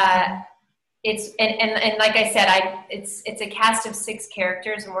 It's and like I said, it's a cast of 6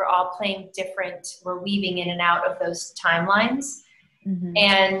 characters, and we're all playing different. We're weaving in and out of those timelines,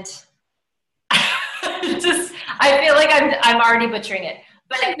 and I feel like I'm already butchering it.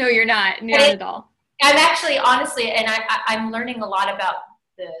 But no, you're not at all. I'm actually, honestly, and I'm learning a lot about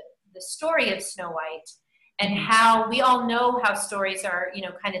the story of Snow White, and how we all know how stories are,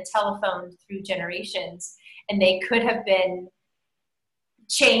 kind of telephoned through generations, and they could have been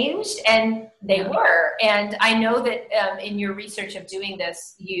changed, and they were. And I know that in your research of doing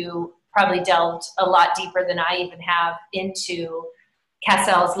this, you probably delved a lot deeper than I even have into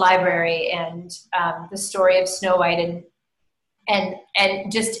Cassell's library and the story of Snow White, and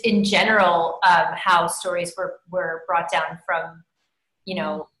just in general how stories were brought down from,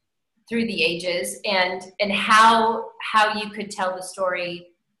 through the ages, and how you could tell the story,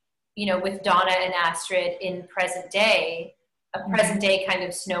 with Donna and Astrid in present day, a present day kind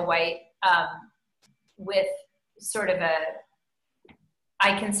of Snow White, with sort of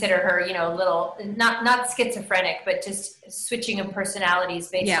I consider her, a little, not schizophrenic, but just switching of personalities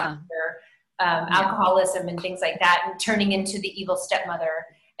based on her alcoholism and things like that, and turning into the evil stepmother,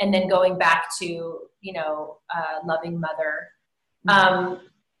 and then going back to, loving mother.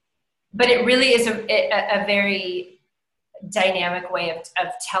 But it really is a very dynamic way of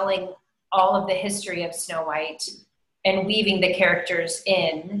telling all of the history of Snow White and weaving the characters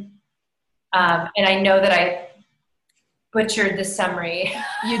in. And I know that I butchered the summary.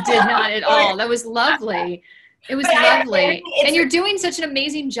 You did not at all. That was lovely. It was lovely. And you're doing such an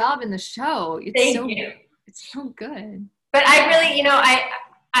amazing job in the show. Thank you. It's so good. But I really,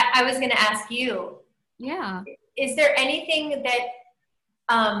 I was going to ask you. Yeah. Is there anything that,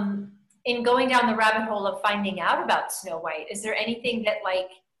 in going down the rabbit hole of finding out about Snow White, is there anything that, like,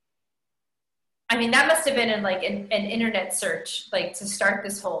 I mean, that must have been in like an internet search, like, to start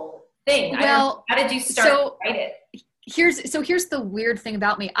this whole thing. Well, how did you start to write it? Here's the weird thing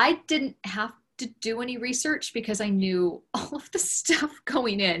about me. I didn't have to do any research because I knew all of the stuff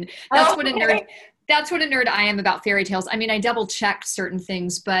going in. That's what a nerd I am about fairy tales. I mean, I double checked certain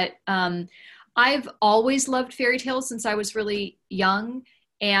things, but I've always loved fairy tales since I was really young.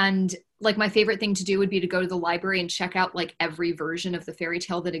 And like, my favorite thing to do would be to go to the library and check out like every version of the fairy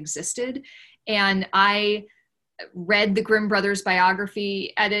tale that existed. And I read the Grimm brothers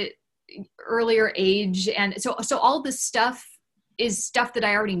biography at an earlier age. And so all this stuff is stuff that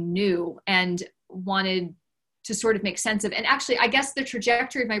I already knew and wanted to sort of make sense of. And actually, I guess the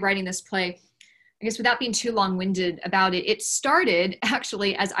trajectory of my writing this play I guess without being too long-winded about it, it started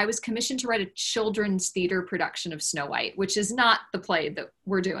actually as I was commissioned to write a children's theater production of Snow White, which is not the play that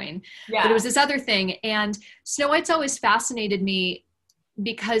we're doing, but it was this other thing. And Snow White's always fascinated me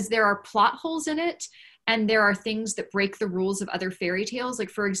because there are plot holes in it, and there are things that break the rules of other fairy tales. Like,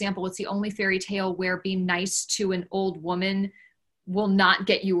 for example, it's the only fairy tale where being nice to an old woman will not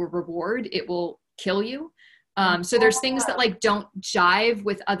get you a reward. It will kill you. So there's things that like don't jive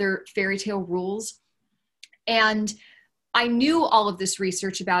with other fairy tale rules. And I knew all of this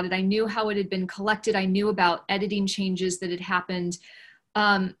research about it. I knew how it had been collected. I knew about editing changes that had happened.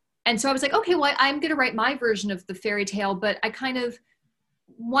 And so I was like, okay, well, I'm going to write my version of the fairy tale, but I kind of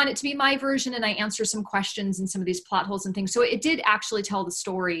want it to be my version, and I answer some questions and some of these plot holes and things. So it did actually tell the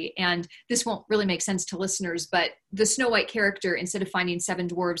story, and this won't really make sense to listeners, but the Snow White character, instead of finding 7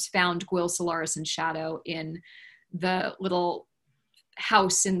 dwarves, found Gwyll, Solaris, and Shadow in the little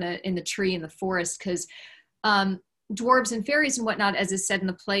house in the tree in the forest, because dwarves and fairies and whatnot, as is said in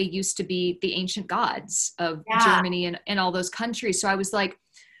the play, used to be the ancient gods of Germany and all those countries. So I was like,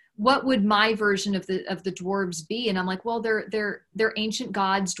 what would my version of the dwarves be? And I'm like, well, they're ancient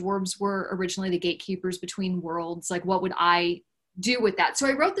gods. Dwarves were originally the gatekeepers between worlds. Like, what would I do with that? So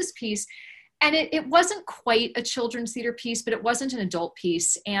I wrote this piece, and it wasn't quite a children's theater piece, but it wasn't an adult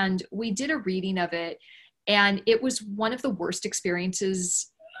piece. And we did a reading of it, and it was one of the worst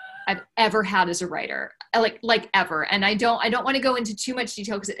experiences I've ever had as a writer, like ever. And I don't want to go into too much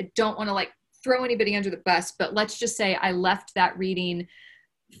detail because I don't want to like throw anybody under the bus, but let's just say I left that reading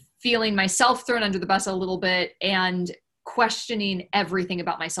feeling myself thrown under the bus a little bit and questioning everything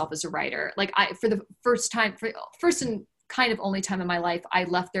about myself as a writer. Like for the first and kind of only time in my life, I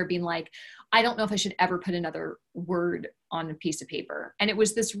left there being like, I don't know if I should ever put another word on a piece of paper. And it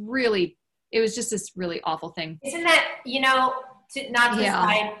was just this really awful thing. Isn't that, not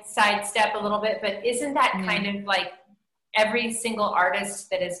to sidestep a little bit, but isn't that kind of like every single artist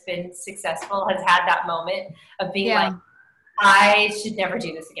that has been successful has had that moment of being like, I should never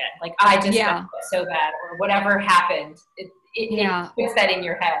do this again. Like, I just felt so bad, or whatever happened. It puts that in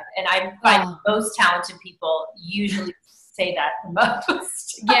your head. And I find most talented people usually say that the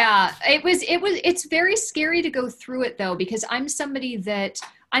most. It's very scary to go through it though, because I'm somebody that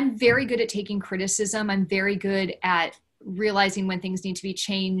I'm very good at taking criticism. I'm very good at realizing when things need to be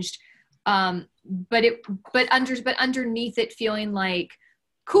changed. But underneath it feeling like,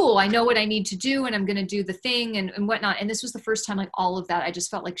 cool, I know what I need to do, and I'm going to do the thing and whatnot. And this was the first time, like all of that, I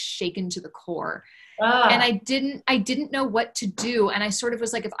just felt like shaken to the core. And I didn't know what to do. And I sort of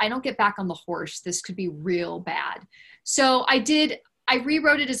was like, if I don't get back on the horse, this could be real bad. So I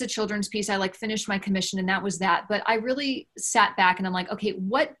rewrote it as a children's piece. I like finished my commission, and that was that. But I really sat back and I'm like, okay,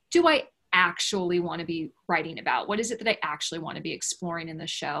 what do I actually want to be writing about? What is it that I actually want to be exploring in the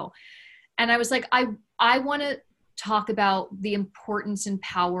show? And I was like, I want to talk about the importance and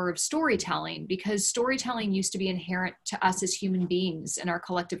power of storytelling, because storytelling used to be inherent to us as human beings in our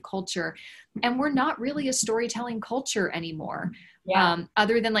collective culture. And we're not really a storytelling culture anymore.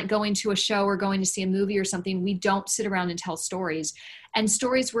 Other than like going to a show or going to see a movie or something, we don't sit around and tell stories. And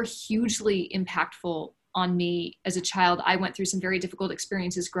stories were hugely impactful on me as a child. I went through some very difficult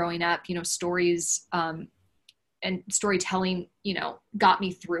experiences growing up, stories and storytelling, got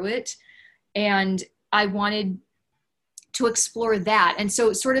me through it. And I wanted to explore that. And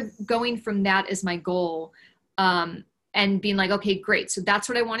so sort of going from that as my goal, and being like, okay, great. So that's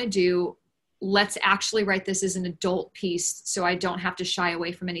what I want to do. Let's actually write this as an adult piece, so I don't have to shy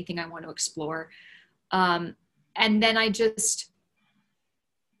away from anything I want to explore. And then I don't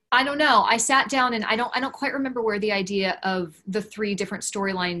know. I sat down, and I don't quite remember where the idea of the 3 different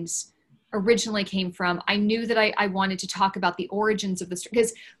storylines originally came from. I knew that I wanted to talk about the origins of the story,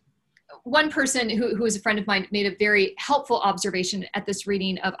 because one person who is a friend of mine made a very helpful observation at this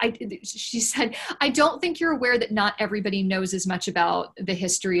reading she said, I don't think you're aware that not everybody knows as much about the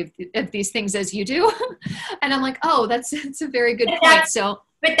history of these things as you do. And I'm like, oh, that's a very good point.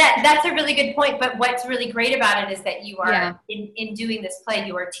 But that's a really good point. But what's really great about it is that you are in doing this play,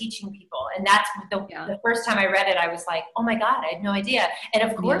 you are teaching people. And that's the first time I read it, I was like, oh my God, I had no idea. And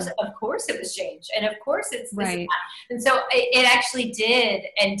of course it was changed. And of course it's this and that. And so it actually did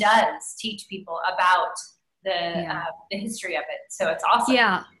and does teach people about the history of it. So it's awesome.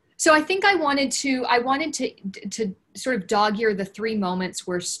 Yeah. So I think I wanted to sort of dog ear the 3 moments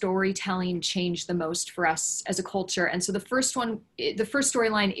where storytelling changed the most for us as a culture. And so the first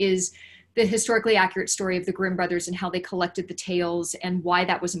storyline is the historically accurate story of the Grimm brothers and how they collected the tales and why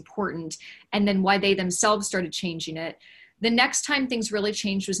that was important, and then why they themselves started changing it. The next time things really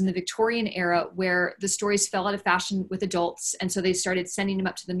changed was in the Victorian era, where the stories fell out of fashion with adults. And so they started sending them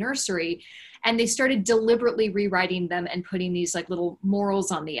up to the nursery, and they started deliberately rewriting them and putting these like little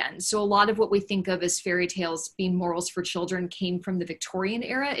morals on the end. So a lot of what we think of as fairy tales being morals for children came from the Victorian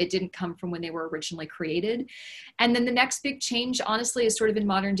era. It didn't come from when they were originally created. And then the next big change, honestly, is sort of in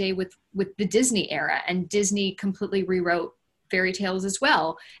modern day with the Disney era, and Disney completely rewrote fairy tales as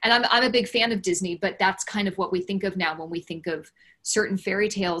well. And I'm a big fan of Disney, but that's kind of what we think of now when we think of certain fairy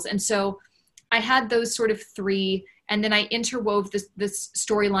tales. And so I had those sort of three, and then I interwove this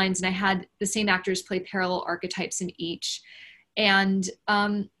storylines, and I had the same actors play parallel archetypes in each. And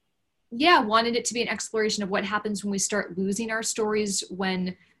wanted it to be an exploration of what happens when we start losing our stories,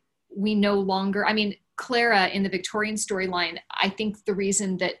 when we no longer, I mean, Clara in the Victorian storyline, I think the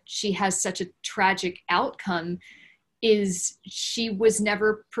reason that she has such a tragic outcome is she was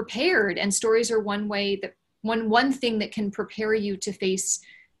never prepared. And stories are one way that one thing that can prepare you to face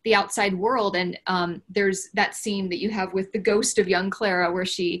the outside world. And there's that scene that you have with the ghost of young Clara, where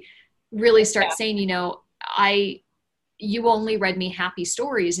she really starts saying, you know, you only read me happy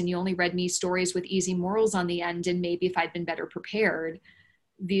stories, and you only read me stories with easy morals on the end. And maybe if I'd been better prepared,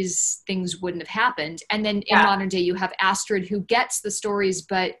 these things wouldn't have happened. And then in modern day, you have Astrid, who gets the stories,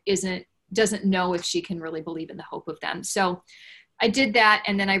 but doesn't know if she can really believe in the hope of them. So I did that,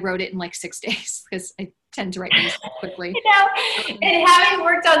 and then I wrote it in like 6 days, because I tend to write things quickly. You know, and having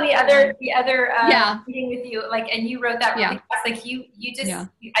worked on the other meeting with you, like, and you wrote that really fast, like you just,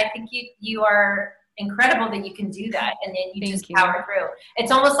 I think you are incredible that you can do that, and then you just power through.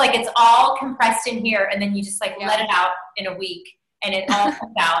 It's almost like it's all compressed in here, and then you just like let it out in a week, and it all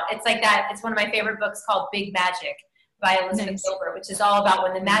comes out. It's like that. It's one of my favorite books called Big Magic by Elizabeth Gilbert, which is all about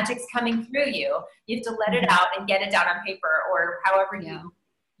when the magic's coming through you, you have to let it out and get it down on paper, or however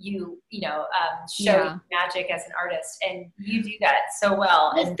you show magic as an artist, and you do that so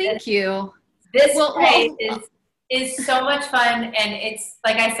well. Well, thank you. This play is so much fun, and it's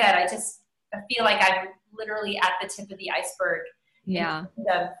like I said, I feel like I'm literally at the tip of the iceberg. Yeah.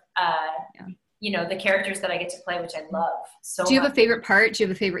 Of the characters that I get to play, which I love so much. Do you have a favorite part? Do you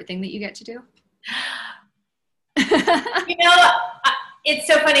have a favorite thing that you get to do? It's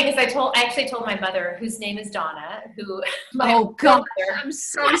so funny because I actually told my mother, whose name is Donna, who God, I'm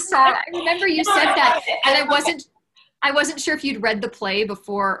so sorry. I remember you said that, and I wasn't sure if you'd read the play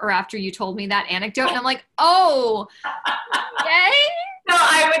before or after you told me that anecdote, and I'm like, oh, yay. So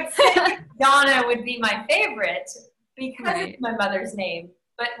I would say Donna would be my favorite because of my mother's name.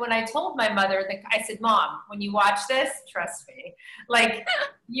 But when I told my mother, I said, Mom, when you watch this, trust me, like,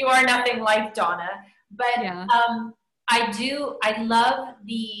 you are nothing like Donna. But I love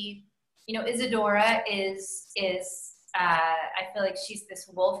the, Isadora is I feel like she's this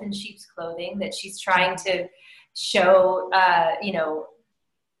wolf in sheep's clothing, that she's trying to show, a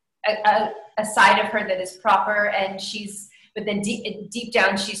side of her that is proper, but then deep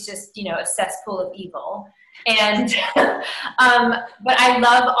down, she's just, a cesspool of evil. And, but I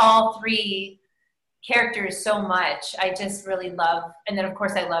love all three characters so much. I just really love, and then of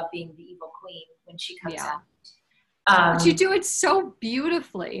course I love being the evil queen when she comes out. But you do it so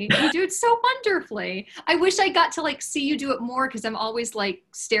beautifully. You do it so wonderfully. I wish I got to see you do it more, because I'm always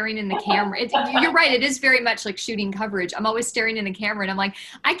staring in the camera. You're right. It is very much like shooting coverage. I'm always staring in the camera, and I'm like,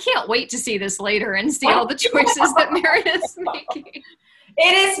 I can't wait to see this later and see all the choices that Meredith's making.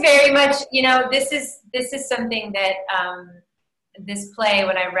 It is very much, this is something that this play,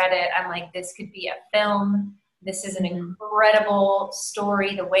 when I read it, I'm like, this could be a film. This is an incredible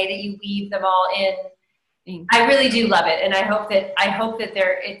story. The way that you weave them all in. I really do love it, and I hope that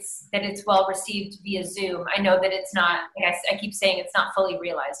it's well received via Zoom. I know that it's not. I keep saying it's not fully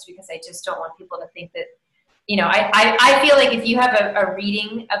realized, because I just don't want people to think that. I feel like if you have a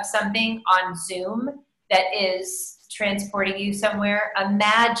reading of something on Zoom that is transporting you somewhere,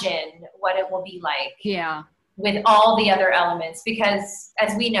 imagine what it will be like. Yeah. With all the other elements, because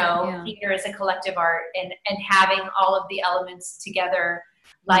as we know, theater is a collective art, and having all of the elements together.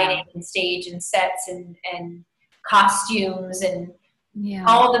 Lighting and stage and sets and costumes and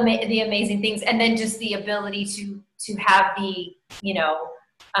all the amazing things, and then just the ability to have the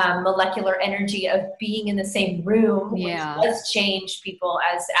molecular energy of being in the same room, which does change people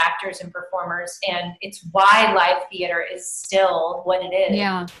as actors and performers, and it's why live theater is still what it is.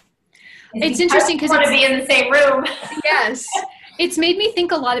 Yeah, it's interesting because want to be in the same room. Yes. It's made me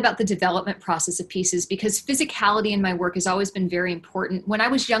think a lot about the development process of pieces, because physicality in my work has always been very important. When I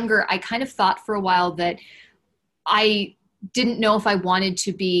was younger, I kind of thought for a while that I didn't know if I wanted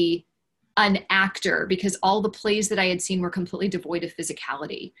to be an actor, because all the plays that I had seen were completely devoid of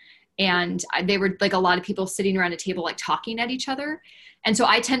physicality. And they were like a lot of people sitting around a table, like talking at each other. And so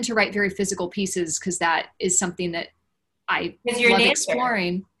I tend to write very physical pieces because that is something that I love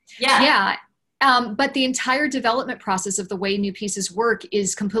exploring. Yeah. But the entire development process of the way new pieces work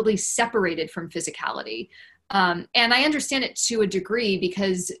is completely separated from physicality. And I understand it to a degree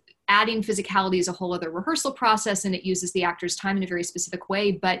because adding physicality is a whole other rehearsal process and it uses the actor's time in a very specific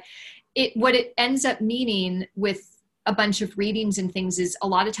way. But what it ends up meaning with a bunch of readings and things is a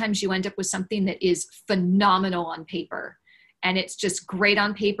lot of times you end up with something that is phenomenal on paper. And it's just great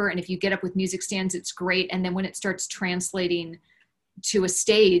on paper. And if you get up with music stands, it's great. And then when it starts translating to a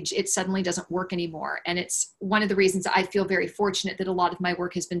stage, it suddenly doesn't work anymore. And it's one of the reasons I feel very fortunate that a lot of my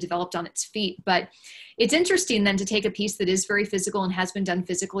work has been developed on its feet. But it's interesting then to take a piece that is very physical and has been done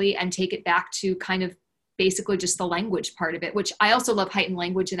physically and take it back to kind of basically just the language part of it, which I also love heightened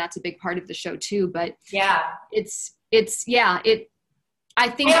language. And that's a big part of the show too. But yeah, I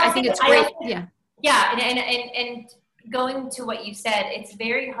think it's great. Yeah. And going to what you said, it's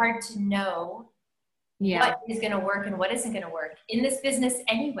very hard to know what is going to work and what isn't going to work in this business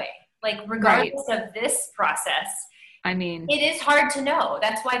anyway. Like regardless of this process, I mean, it is hard to know.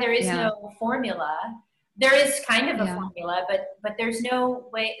 That's why there is no formula. There is kind of a formula, but there's no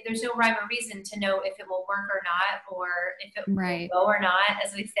way, there's no rhyme or reason to know if it will work or not, or if it will go or not,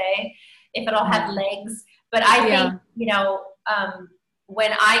 as we say, if it'll have legs. But I think,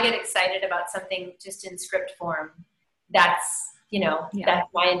 when I get excited about something just in script form, that's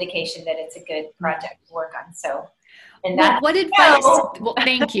my indication that it's a good project to work on. So, and what advice, well,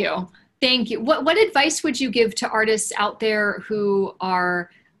 thank you. What advice would you give to artists out there who are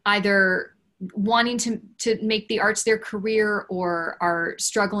either wanting to make the arts their career or are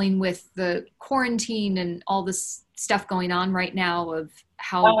struggling with the quarantine and all this stuff going on right now of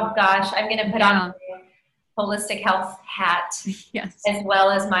how, oh gosh, I'm going to put on my holistic health hat as well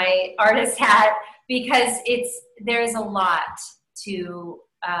as my artist hat, because there's a lot to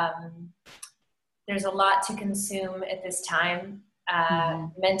consume at this time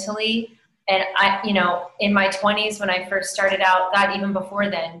mentally. And I, in my 20s when I first started out, God, even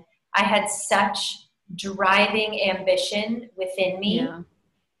before then, I had such driving ambition within me. Yeah.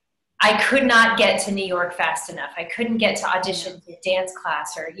 I could not get to New York fast enough. I couldn't get to audition to dance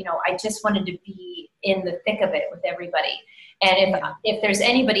class, or, I just wanted to be in the thick of it with everybody. And if there's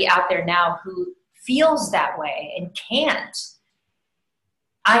anybody out there now who feels that way and can't,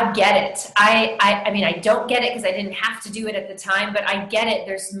 I get it. I mean, I don't get it because I didn't have to do it at the time, but I get it.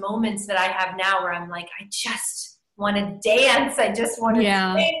 There's moments that I have now where I'm like, I just want to dance. I just want to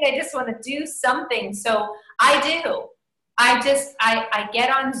sing. I just want to do something. So I do. I get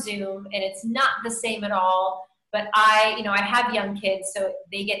on Zoom and it's not the same at all, but I have young kids, so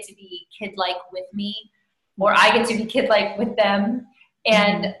they get to be kid-like with me, or I get to be kid-like with them.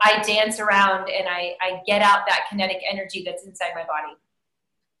 And I dance around and I get out that kinetic energy that's inside my body,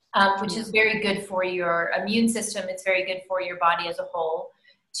 which is very good for your immune system. It's very good for your body as a whole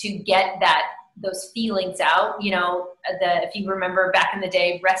to get those feelings out. If you remember back in the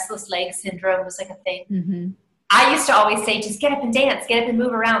day, restless leg syndrome was like a thing. Mm-hmm. I used to always say, just get up and dance, get up and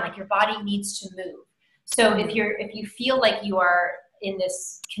move around. Like your body needs to move. So if you feel like you are in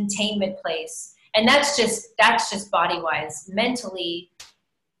this containment place, and that's just body wise, mentally,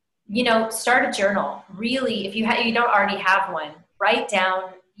 start a journal. Really, if you don't already have one, write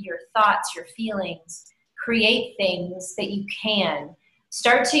down your thoughts, your feelings, create things that you can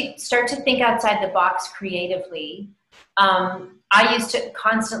start to think outside the box creatively. I used to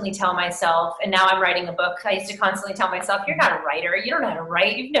constantly tell myself, and now I'm writing a book, I used to constantly tell myself, you're not a writer. You don't know how to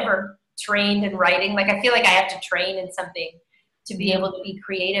write. You've never trained in writing. Like, I feel like I have to train in something to be able to be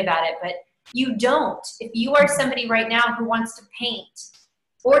creative at it, but you don't. If you are somebody right now who wants to paint,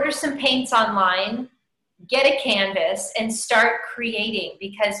 order some paints online, get a canvas, and start creating,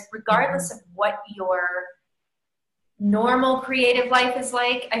 because regardless of what your normal creative life is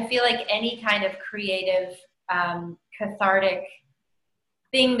like, I feel like any kind of creative, cathartic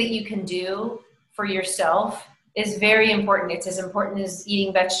thing that you can do for yourself is very important. It's as important as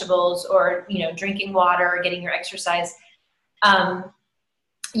eating vegetables or, drinking water or getting your exercise.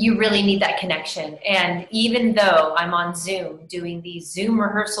 You really need that connection. And even though I'm on Zoom doing these Zoom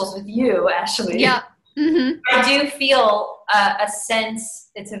rehearsals with you, Ashley, I do feel a sense,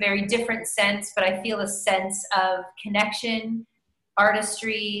 it's a very different sense, but I feel a sense of connection,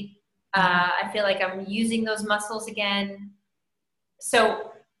 artistry. I feel like I'm using those muscles again.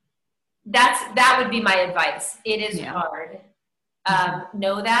 So that would be my advice. It is hard.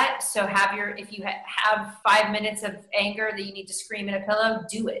 Know that. So if you have 5 minutes of anger that you need to scream in a pillow,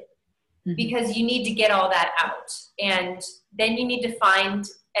 do it, because you need to get all that out. And then you need to find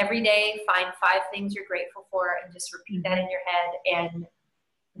every day, find 5 things you're grateful for and just repeat that in your head. And,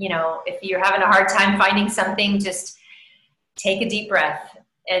 you know, if you're having a hard time finding something, just take a deep breath.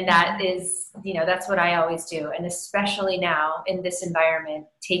 And that is, you know, that's what I always do. And especially now in this environment,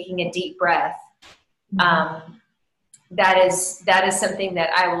 taking a deep breath, that is something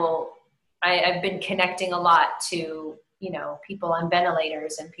that I've been connecting a lot to, you know, people on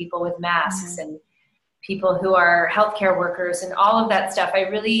ventilators and people with masks and people who are healthcare workers and all of that stuff. I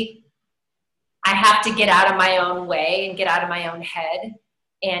have to get out of my own way and get out of my own head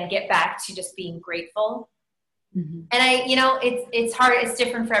and get back to just being grateful. And you know, it's hard. It's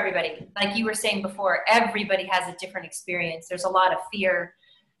different for everybody. Like you were saying before, everybody has a different experience. There's a lot of fear.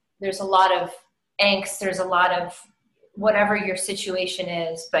 There's a lot of angst. There's a lot of whatever your situation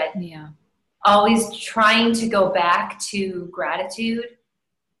is, but always trying to go back to gratitude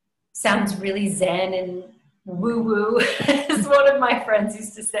sounds really zen and woo woo, as one of my friends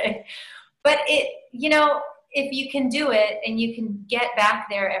used to say. But you know, if you can do it and you can get back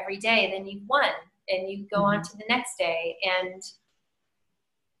there every day, then you've won. And you go on to the next day. And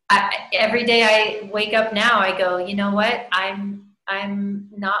every day I wake up now, I go, you know what? I'm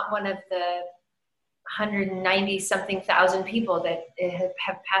not one of the 190 something thousand people that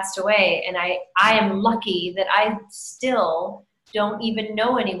have passed away. And I am lucky that I still don't even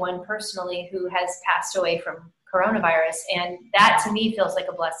know anyone personally who has passed away from coronavirus. And that to me feels like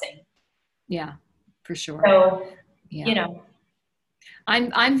a blessing. Yeah, for sure. So, you know,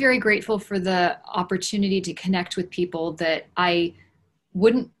 I'm very grateful for the opportunity to connect with people that I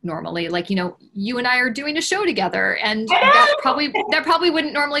wouldn't normally, like, you know, you and I are doing a show together, and that probably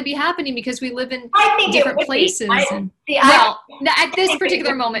wouldn't normally be happening because we live in different places. Well, at this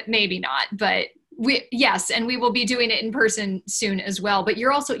particular moment, maybe not, but and we will be doing it in person soon as well. But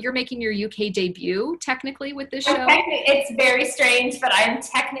you're making your UK debut technically with this show. It's very strange, but I am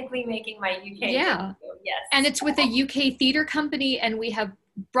technically making my UK debut. Yes. And it's with a UK theater company, and we have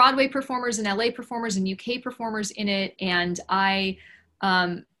Broadway performers and LA performers and UK performers in it. And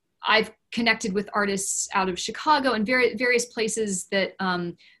I've connected with artists out of Chicago and various places that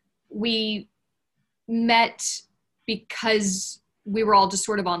we met because we were all just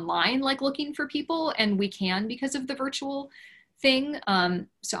sort of online, like looking for people, and we can because of the virtual thing.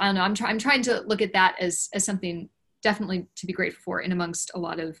 So I don't know. I'm trying to look at that as something definitely to be grateful for, in amongst a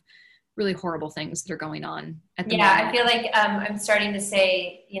lot of really horrible things that are going on at the moment. I feel like I'm starting to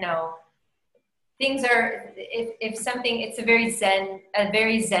say, you know, things are, if something, it's a very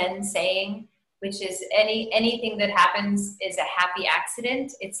zen saying, which is anything that happens is a happy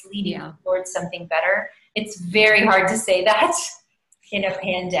accident. It's leading towards something better. It's very hard to say that in a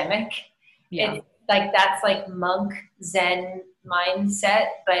pandemic. It's like, that's like monk zen mindset.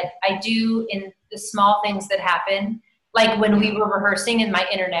 But I do, in the small things that happen, like when we were rehearsing and my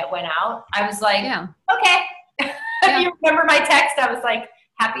internet went out, I was like, okay. You remember my text? I was like,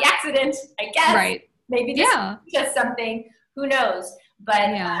 happy accident, I guess. Right. Maybe this is just something, who knows? But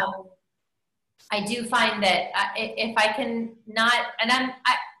I do find that if I can not, and I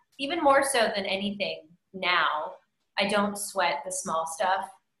even more so than anything now, I don't sweat the small stuff.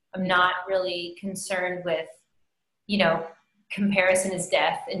 I'm not really concerned with, you know, comparison is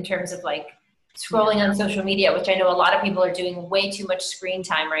death in terms of like scrolling on social media, which I know a lot of people are doing way too much screen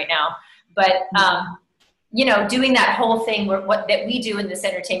time right now. But, you know, doing that whole thing that we do in this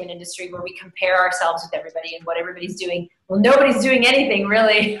entertainment industry, where we compare ourselves with everybody and what everybody's doing. Well, nobody's doing anything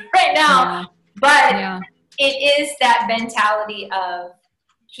really right now, but it is that mentality of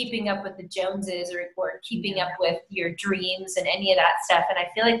keeping up with the Joneses, or keeping up with your dreams and any of that stuff. And I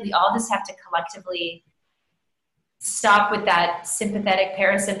feel like we all just have to collectively stop with that sympathetic,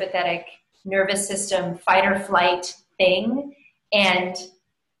 parasympathetic nervous system, fight or flight thing, and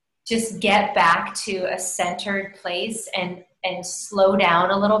just get back to a centered place and slow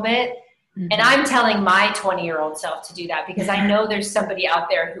down a little bit. And I'm telling my 20-year-old self to do that, because I know there's somebody out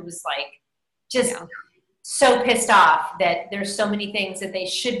there who was like, just so pissed off that there's so many things that they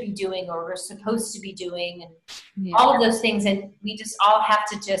should be doing or we're supposed to be doing, and all of those things. And we just all have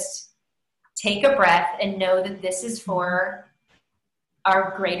to just take a breath and know that this is for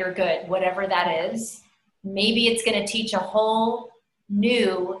our greater good, whatever that is. Maybe it's going to teach a whole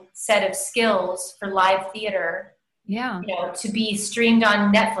new set of skills for live theater, you know, to be streamed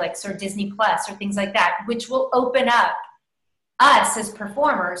on Netflix or Disney Plus or things like that, which will open up us as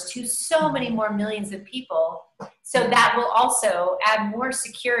performers to so many more millions of people. So that will also add more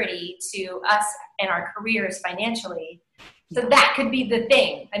security to us and our careers financially. So that could be the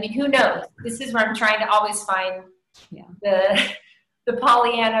thing. I mean, who knows? This is where I'm trying to always find the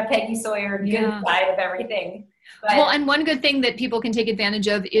Pollyanna, Peggy Sawyer good side of everything. But, well, and one good thing that people can take advantage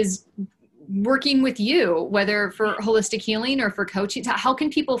of is working with you, whether for holistic healing or for coaching. How can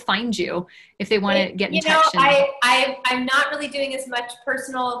people find you if they want to get in touch? I'm not really doing as much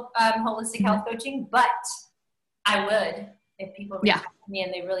personal holistic health coaching, but I would if people reach out to me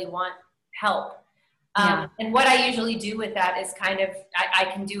and they really want help. And what I usually do with that is kind of, I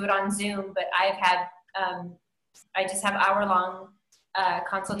can do it on Zoom, but I just have hour-long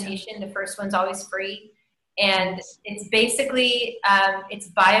consultation. The first one's always free. And it's basically, it's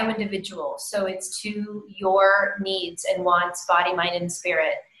bio-individual. So it's to your needs and wants, body, mind, and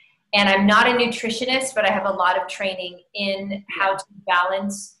spirit. And I'm not a nutritionist, but I have a lot of training in how to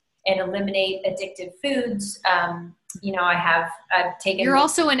balance and eliminate addictive foods. I've taken. You're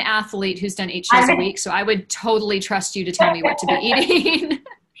also an athlete who's done 8 shows a week, so I would totally trust you to tell me what to be eating.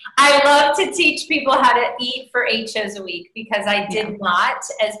 I love to teach people how to eat for 8 shows a week because I did not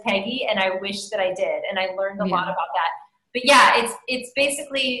as Peggy, and I wish that I did, and I learned a lot about that. But it's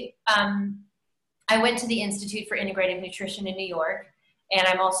basically, I went to the Institute for Integrative Nutrition in New York, and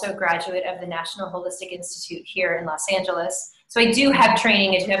I'm also a graduate of the National Holistic Institute here in Los Angeles. So I do have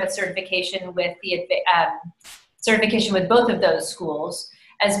training. I do have a certification with certification with both of those schools,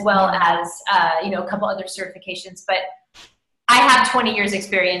 as well as a couple other certifications. But I have 20 years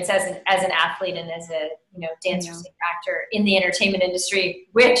experience as an athlete and as a dancer, singer, actor in the entertainment industry,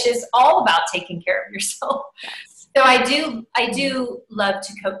 which is all about taking care of yourself. Yes. So I do love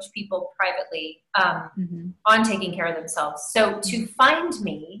to coach people privately on taking care of themselves. So to find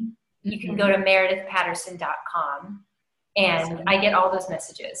me, you can go to meredithpatterson.com, and I get all those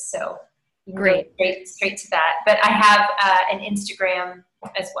messages. So you can go straight to that. But I have an Instagram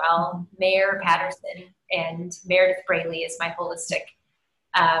as well, Mayor Patterson, and Meredith Braley is my holistic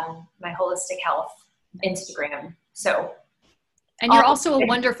health Instagram. So, and you're also a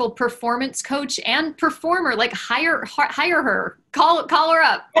wonderful performance coach and performer. Like hire her, call her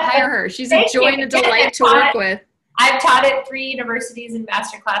up, hire her. She's a joy and a delight to work with. I've taught at 3 universities and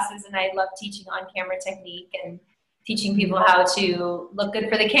master classes, and I love teaching on-camera technique and teaching people how to look good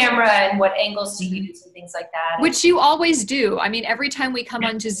for the camera and what angles to use and things like that. Which you always do. I mean, every time we come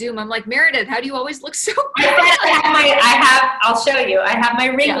onto Zoom, I'm like, Meredith, how do you always look so good? I'll show you. I have my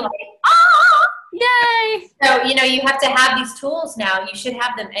ring light. Yay! So, you have to have these tools now. You should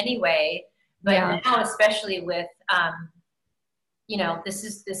have them anyway. But now, especially with, this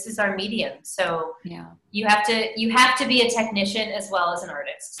is our medium. So you have to be a technician as well as an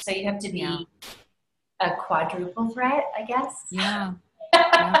artist. So you have to be a quadruple threat, I guess. Yeah.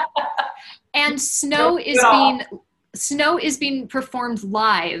 And Snow is being performed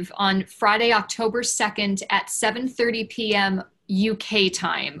live on Friday, October 2nd at 7:30 p.m. UK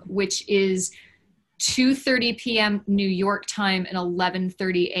time, which is 2:30 p.m. New York time and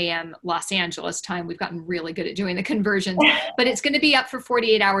 11:30 a.m. Los Angeles time. We've gotten really good at doing the conversions, but it's going to be up for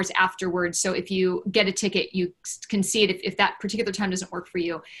 48 hours afterwards. So if you get a ticket, you can see it if that particular time doesn't work for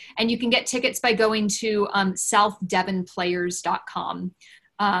you. And you can get tickets by going to southdevonplayers.com.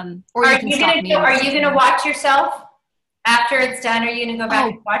 Or you can stop me. Are you going to watch yourself after it's done? Are you going to go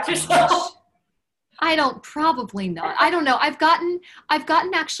back and watch yourself? Probably not. I don't know. I've gotten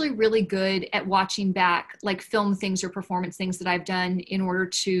actually really good at watching back like film things or performance things that I've done in order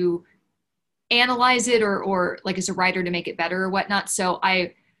to analyze it or like as a writer to make it better or whatnot. So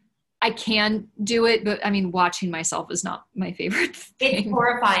I can do it, but I mean, watching myself is not my favorite thing. It's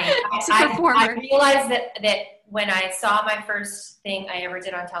horrifying. I realized that when I saw my first thing I ever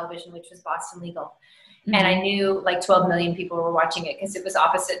did on television, which was Boston Legal, and I knew like 12 million people were watching it because it was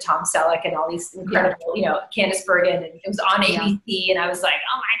opposite Tom Selleck and all these incredible, Candice Bergen, and it was on ABC, and I was like,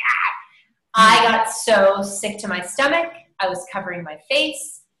 oh my God. I got so sick to my stomach. I was covering my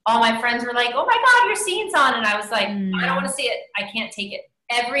face. All my friends were like, oh my God, your scene's on. And I was like, I don't want to see it. I can't take it.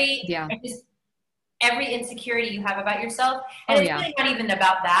 Every insecurity you have about yourself. And it's really not even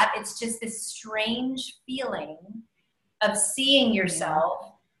about that. It's just this strange feeling of seeing yourself.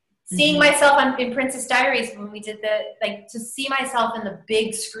 Seeing myself in Princess Diaries when we did to see myself in the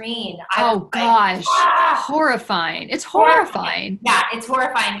big screen. Horrifying. It's horrifying. Yeah, it's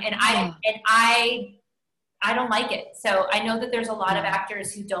horrifying. And I don't like it. So I know that there's a lot of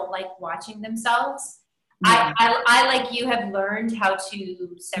actors who don't like watching themselves. Yeah. I like you have learned how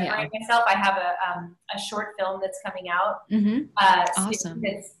to separate myself. I have a short film that's coming out. Awesome.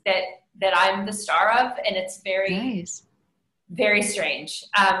 That I'm the star of, and it's very very strange.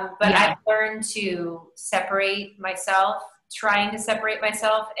 But I've learned to separate myself, trying to separate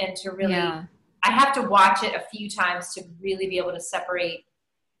myself, and to really, I have to watch it a few times to really be able to separate,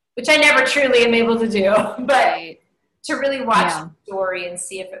 which I never truly am able to do, but to really watch the story and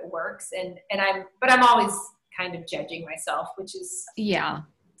see if it works. But I'm always kind of judging myself, which is, Yeah.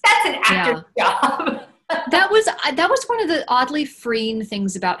 that's an actor's job. That was one of the oddly freeing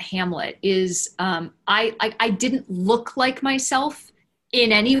things about Hamlet is I didn't look like myself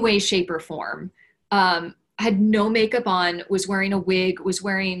in any way, shape, or form. Had no makeup on, was wearing a wig, was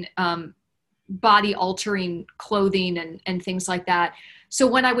wearing body altering clothing and things like that. So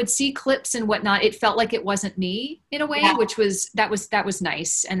when I would see clips and whatnot, it felt like it wasn't me in a way, which was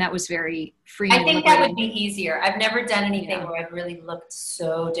nice, and that was very freeing. I think that would be easier. I've never done anything where I've really looked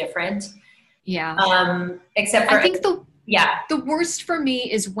so different. Yeah. Except for, I think the worst for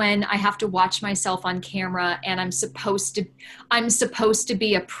me is when I have to watch myself on camera and I'm supposed to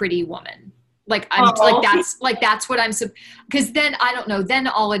be a pretty woman. Like that's what I'm, because then I don't know, then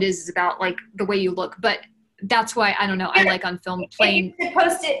all it is about like the way you look, but that's why I don't know. I like on film playing.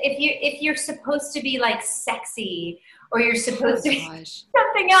 If you're supposed to be like sexy, or you're supposed to be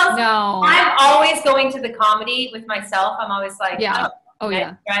something else. No, I'm always going to the comedy with myself. I'm always like, yeah.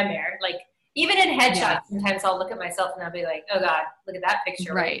 I'm there. Like even in headshots, sometimes I'll look at myself and I'll be like, oh God, look at that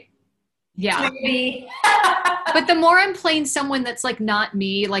picture. Right. Yeah. Maybe. But the more I'm playing someone that's like not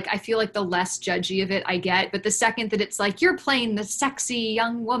me, like I feel like the less judgy of it I get. But the second that it's like you're playing the sexy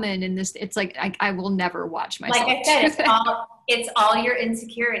young woman in this, it's like I will never watch myself. Like I said, it's all your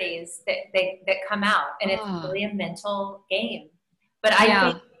insecurities that come out, and it's really a mental game. But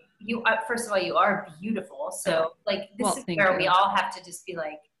I think you, first of all, you are beautiful. So like this is where we all have to just be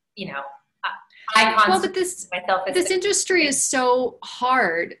like, you know. But this industry is so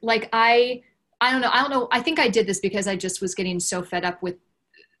hard. Like I don't know. I think I did this because I just was getting so fed up with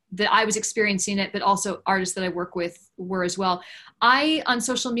that I was experiencing it, but also artists that I work with were as well. On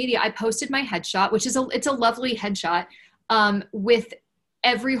social media, I posted my headshot, which is it's a lovely headshot, with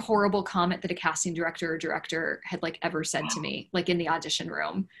every horrible comment that a casting director or director had like ever said to me, like in the audition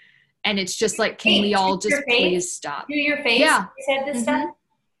room. And it's just like, can we all just please stop? To your face? Yeah. You said this stuff?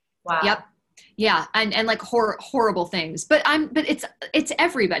 Wow. Yep. Yeah. And like horrible things, but it's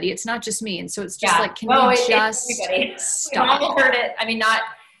everybody. It's not just me. And so it's just like, can we just stop? We've all heard it. I mean,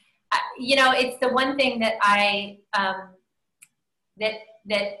 it's the one thing that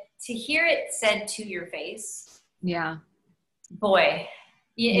that to hear it said to your face. Yeah. Boy,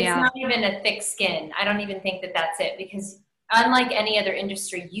 it's not even a thick skin. I don't even think that that's it, because unlike any other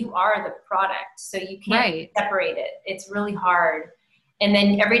industry, you are the product. So you can't separate it. It's really hard. And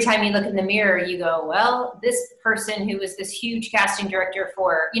then every time you look in the mirror, you go, well, this person who was this huge casting director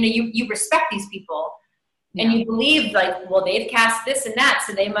for, you respect these people and you believe like, well, they've cast this and that,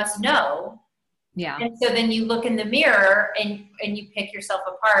 so they must know. Yeah. And so then you look in the mirror and you pick yourself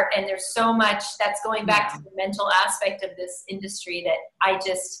apart. And there's so much that's going back to the mental aspect of this industry that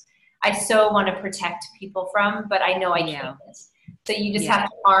I so want to protect people from, but I know I can't. So you just have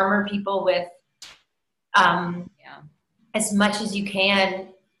to armor people with, as much as you can,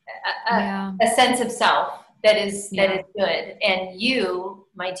 a sense of self that is good. And you,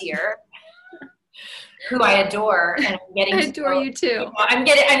 my dear, who I adore, and I'm getting I adore you too. I'm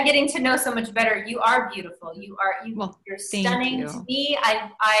getting to know so much better. You are beautiful. You're stunning to me.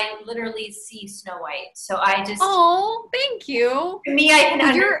 I literally see Snow White. So I just thank you. To me, I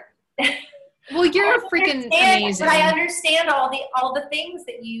can you're freaking amazing. But I understand all the things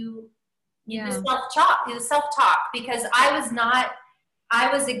that the self-talk, because I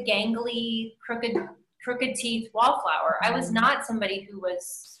was a gangly, crooked teeth wallflower. I was not somebody who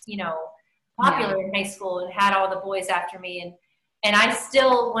was, popular in high school and had all the boys after me. And I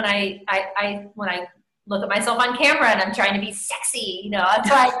still, when I look at myself on camera and I'm trying to be sexy, that's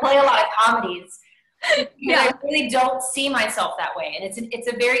why I play a lot of comedies. I really don't see myself that way. And it's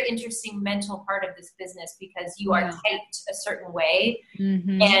a very interesting mental part of this business, because you are typed a certain way.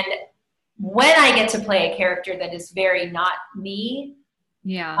 Mm-hmm. And when I get to play a character that is very not me,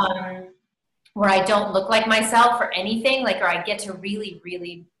 where I don't look like myself or anything, or I get to really,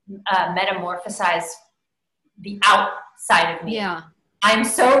 really metamorphosize the outside of me. Yeah. I'm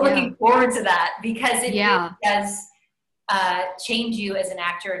so looking forward to that, because it really does change you as an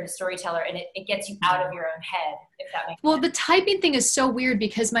actor and a storyteller, and it gets you out of your own head, if that makes sense. Well, the typing thing is so weird,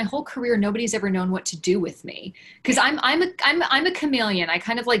 because my whole career nobody's ever known what to do with me, because I'm a chameleon. I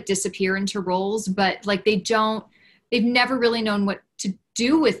kind of like disappear into roles, but like they've never really known what to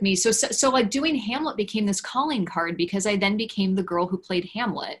do with me. So like doing Hamlet became this calling card, because I then became the girl who played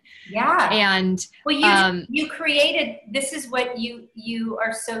Hamlet. Yeah. And you created, this is what you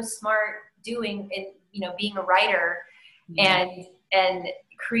are so smart doing in, being a writer and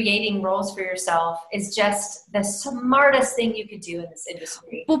creating roles for yourself is just the smartest thing you could do in this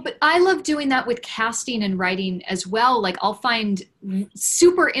industry. Well, but I love doing that with casting and writing as well. Like I'll find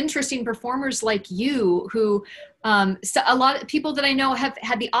super interesting performers like you who, so a lot of people that I know have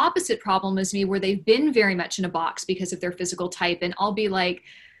had the opposite problem as me, where they've been very much in a box because of their physical type. And I'll be like,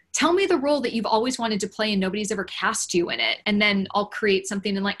 tell me the role that you've always wanted to play and nobody's ever cast you in it. And then I'll create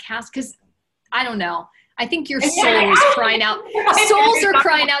something and like cast, because I don't know. I think your soul is crying out. Souls are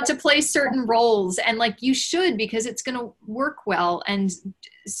crying out to play certain roles. And like you should, because it's going to work well. And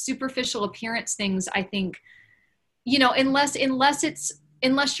superficial appearance things, I think, you know, unless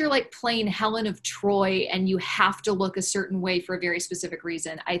you're like playing Helen of Troy and you have to look a certain way for a very specific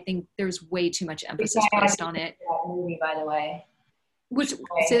reason, I think there's way too much emphasis placed on it. That movie, by the way. Which,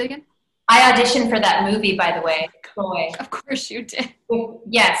 say that again? I auditioned for that movie, by the way. Troy. Of course you did.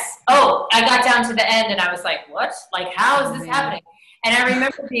 Yes. Oh, I got down to the end and I was like, what? Like, how is this happening? And I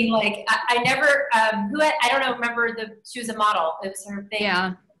remember being like, I never, I don't know, remember she was a model. It was her thing.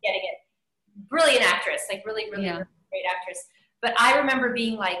 Yeah. Getting it. Brilliant actress, like really, really, really great actress. But I remember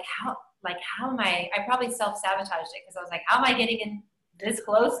being like, how am I probably self-sabotaged it because I was like, how am I getting in this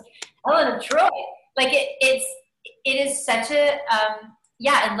close? Helen of Troy. Like it is such a,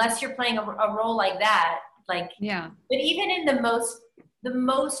 unless you're playing a role like that, like, but even in the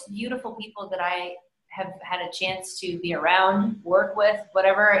most beautiful people that I have had a chance to be around, work with,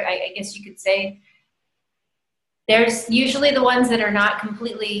 whatever, I guess you could say, there's usually the ones that are not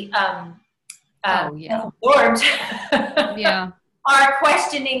completely, absorbed,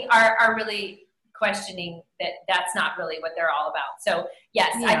 are really questioning that's not really what they're all about. So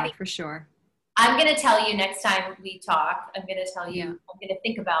yes, I think for sure. I'm going to tell you next time we talk, I'm going to tell you, I'm going to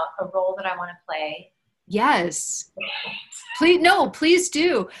think about a role that I want to play. Yes. Please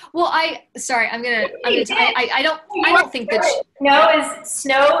do. Well, I don't think that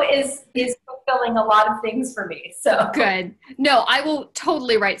Snow is fulfilling a lot of things for me. So good. No, I will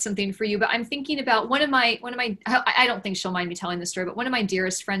totally write something for you, but I'm thinking about one of my, I don't think she'll mind me telling this story, but one of my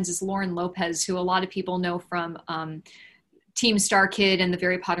dearest friends is Lauren Lopez, who a lot of people know from, Team Star Kid and the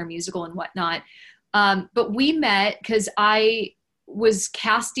Harry Potter musical and whatnot. But we met because I was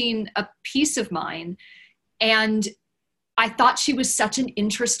casting a piece of mine and I thought she was such an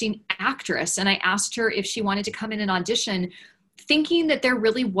interesting actress. And I asked her if she wanted to come in and audition, thinking that there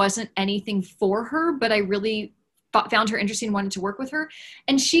really wasn't anything for her, but I really found her interesting and wanted to work with her.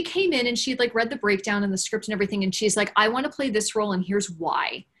 And she came in and she'd like read the breakdown and the script and everything. And she's like, I want to play this role and here's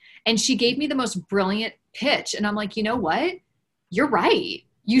why. And she gave me the most brilliant pitch. And I'm like, you know what? You're right.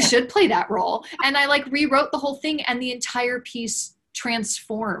 You should play that role. And I like rewrote the whole thing and the entire piece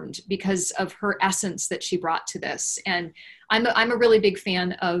transformed because of her essence that she brought to this. And I'm a really big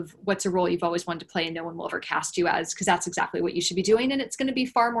fan of what's a role you've always wanted to play and no one will ever cast you as, because that's exactly what you should be doing. And it's going to be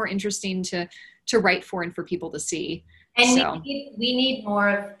far more interesting to write for and for people to see. And so, we need more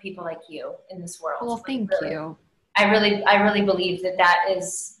of people like you in this world. Well, thank you. I really believe that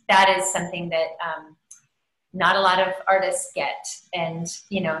is something that not a lot of artists get, and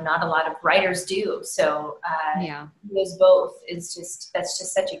not a lot of writers do. So those both that's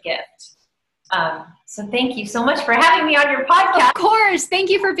just such a gift. So thank you so much for having me on your podcast. Of course. Thank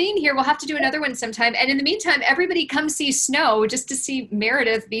you for being here. We'll have to do another one sometime. And in the meantime, everybody come see Snow just to see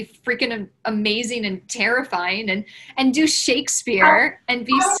Meredith be freaking amazing and terrifying and do Shakespeare and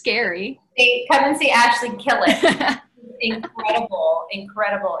be scary. Come and see Ashley kill it.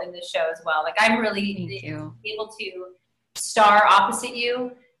 Incredible in the show as well. Like I'm really able to star opposite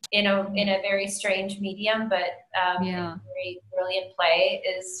you in a very strange medium, but a very brilliant play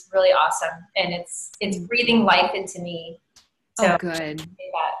is really awesome, and it's breathing life into me. So good.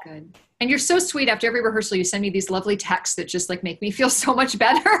 And you're so sweet. After every rehearsal, you send me these lovely texts that just like make me feel so much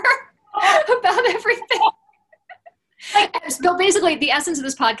better about everything. So basically, the essence of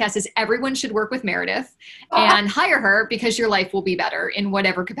this podcast is everyone should work with Meredith and hire her because your life will be better in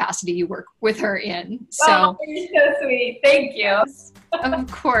whatever capacity you work with her in. So, you're so sweet. Thank you.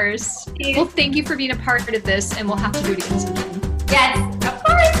 Of course. Well, thank you for being a part of this, and we'll have to do it again sometime. Yes.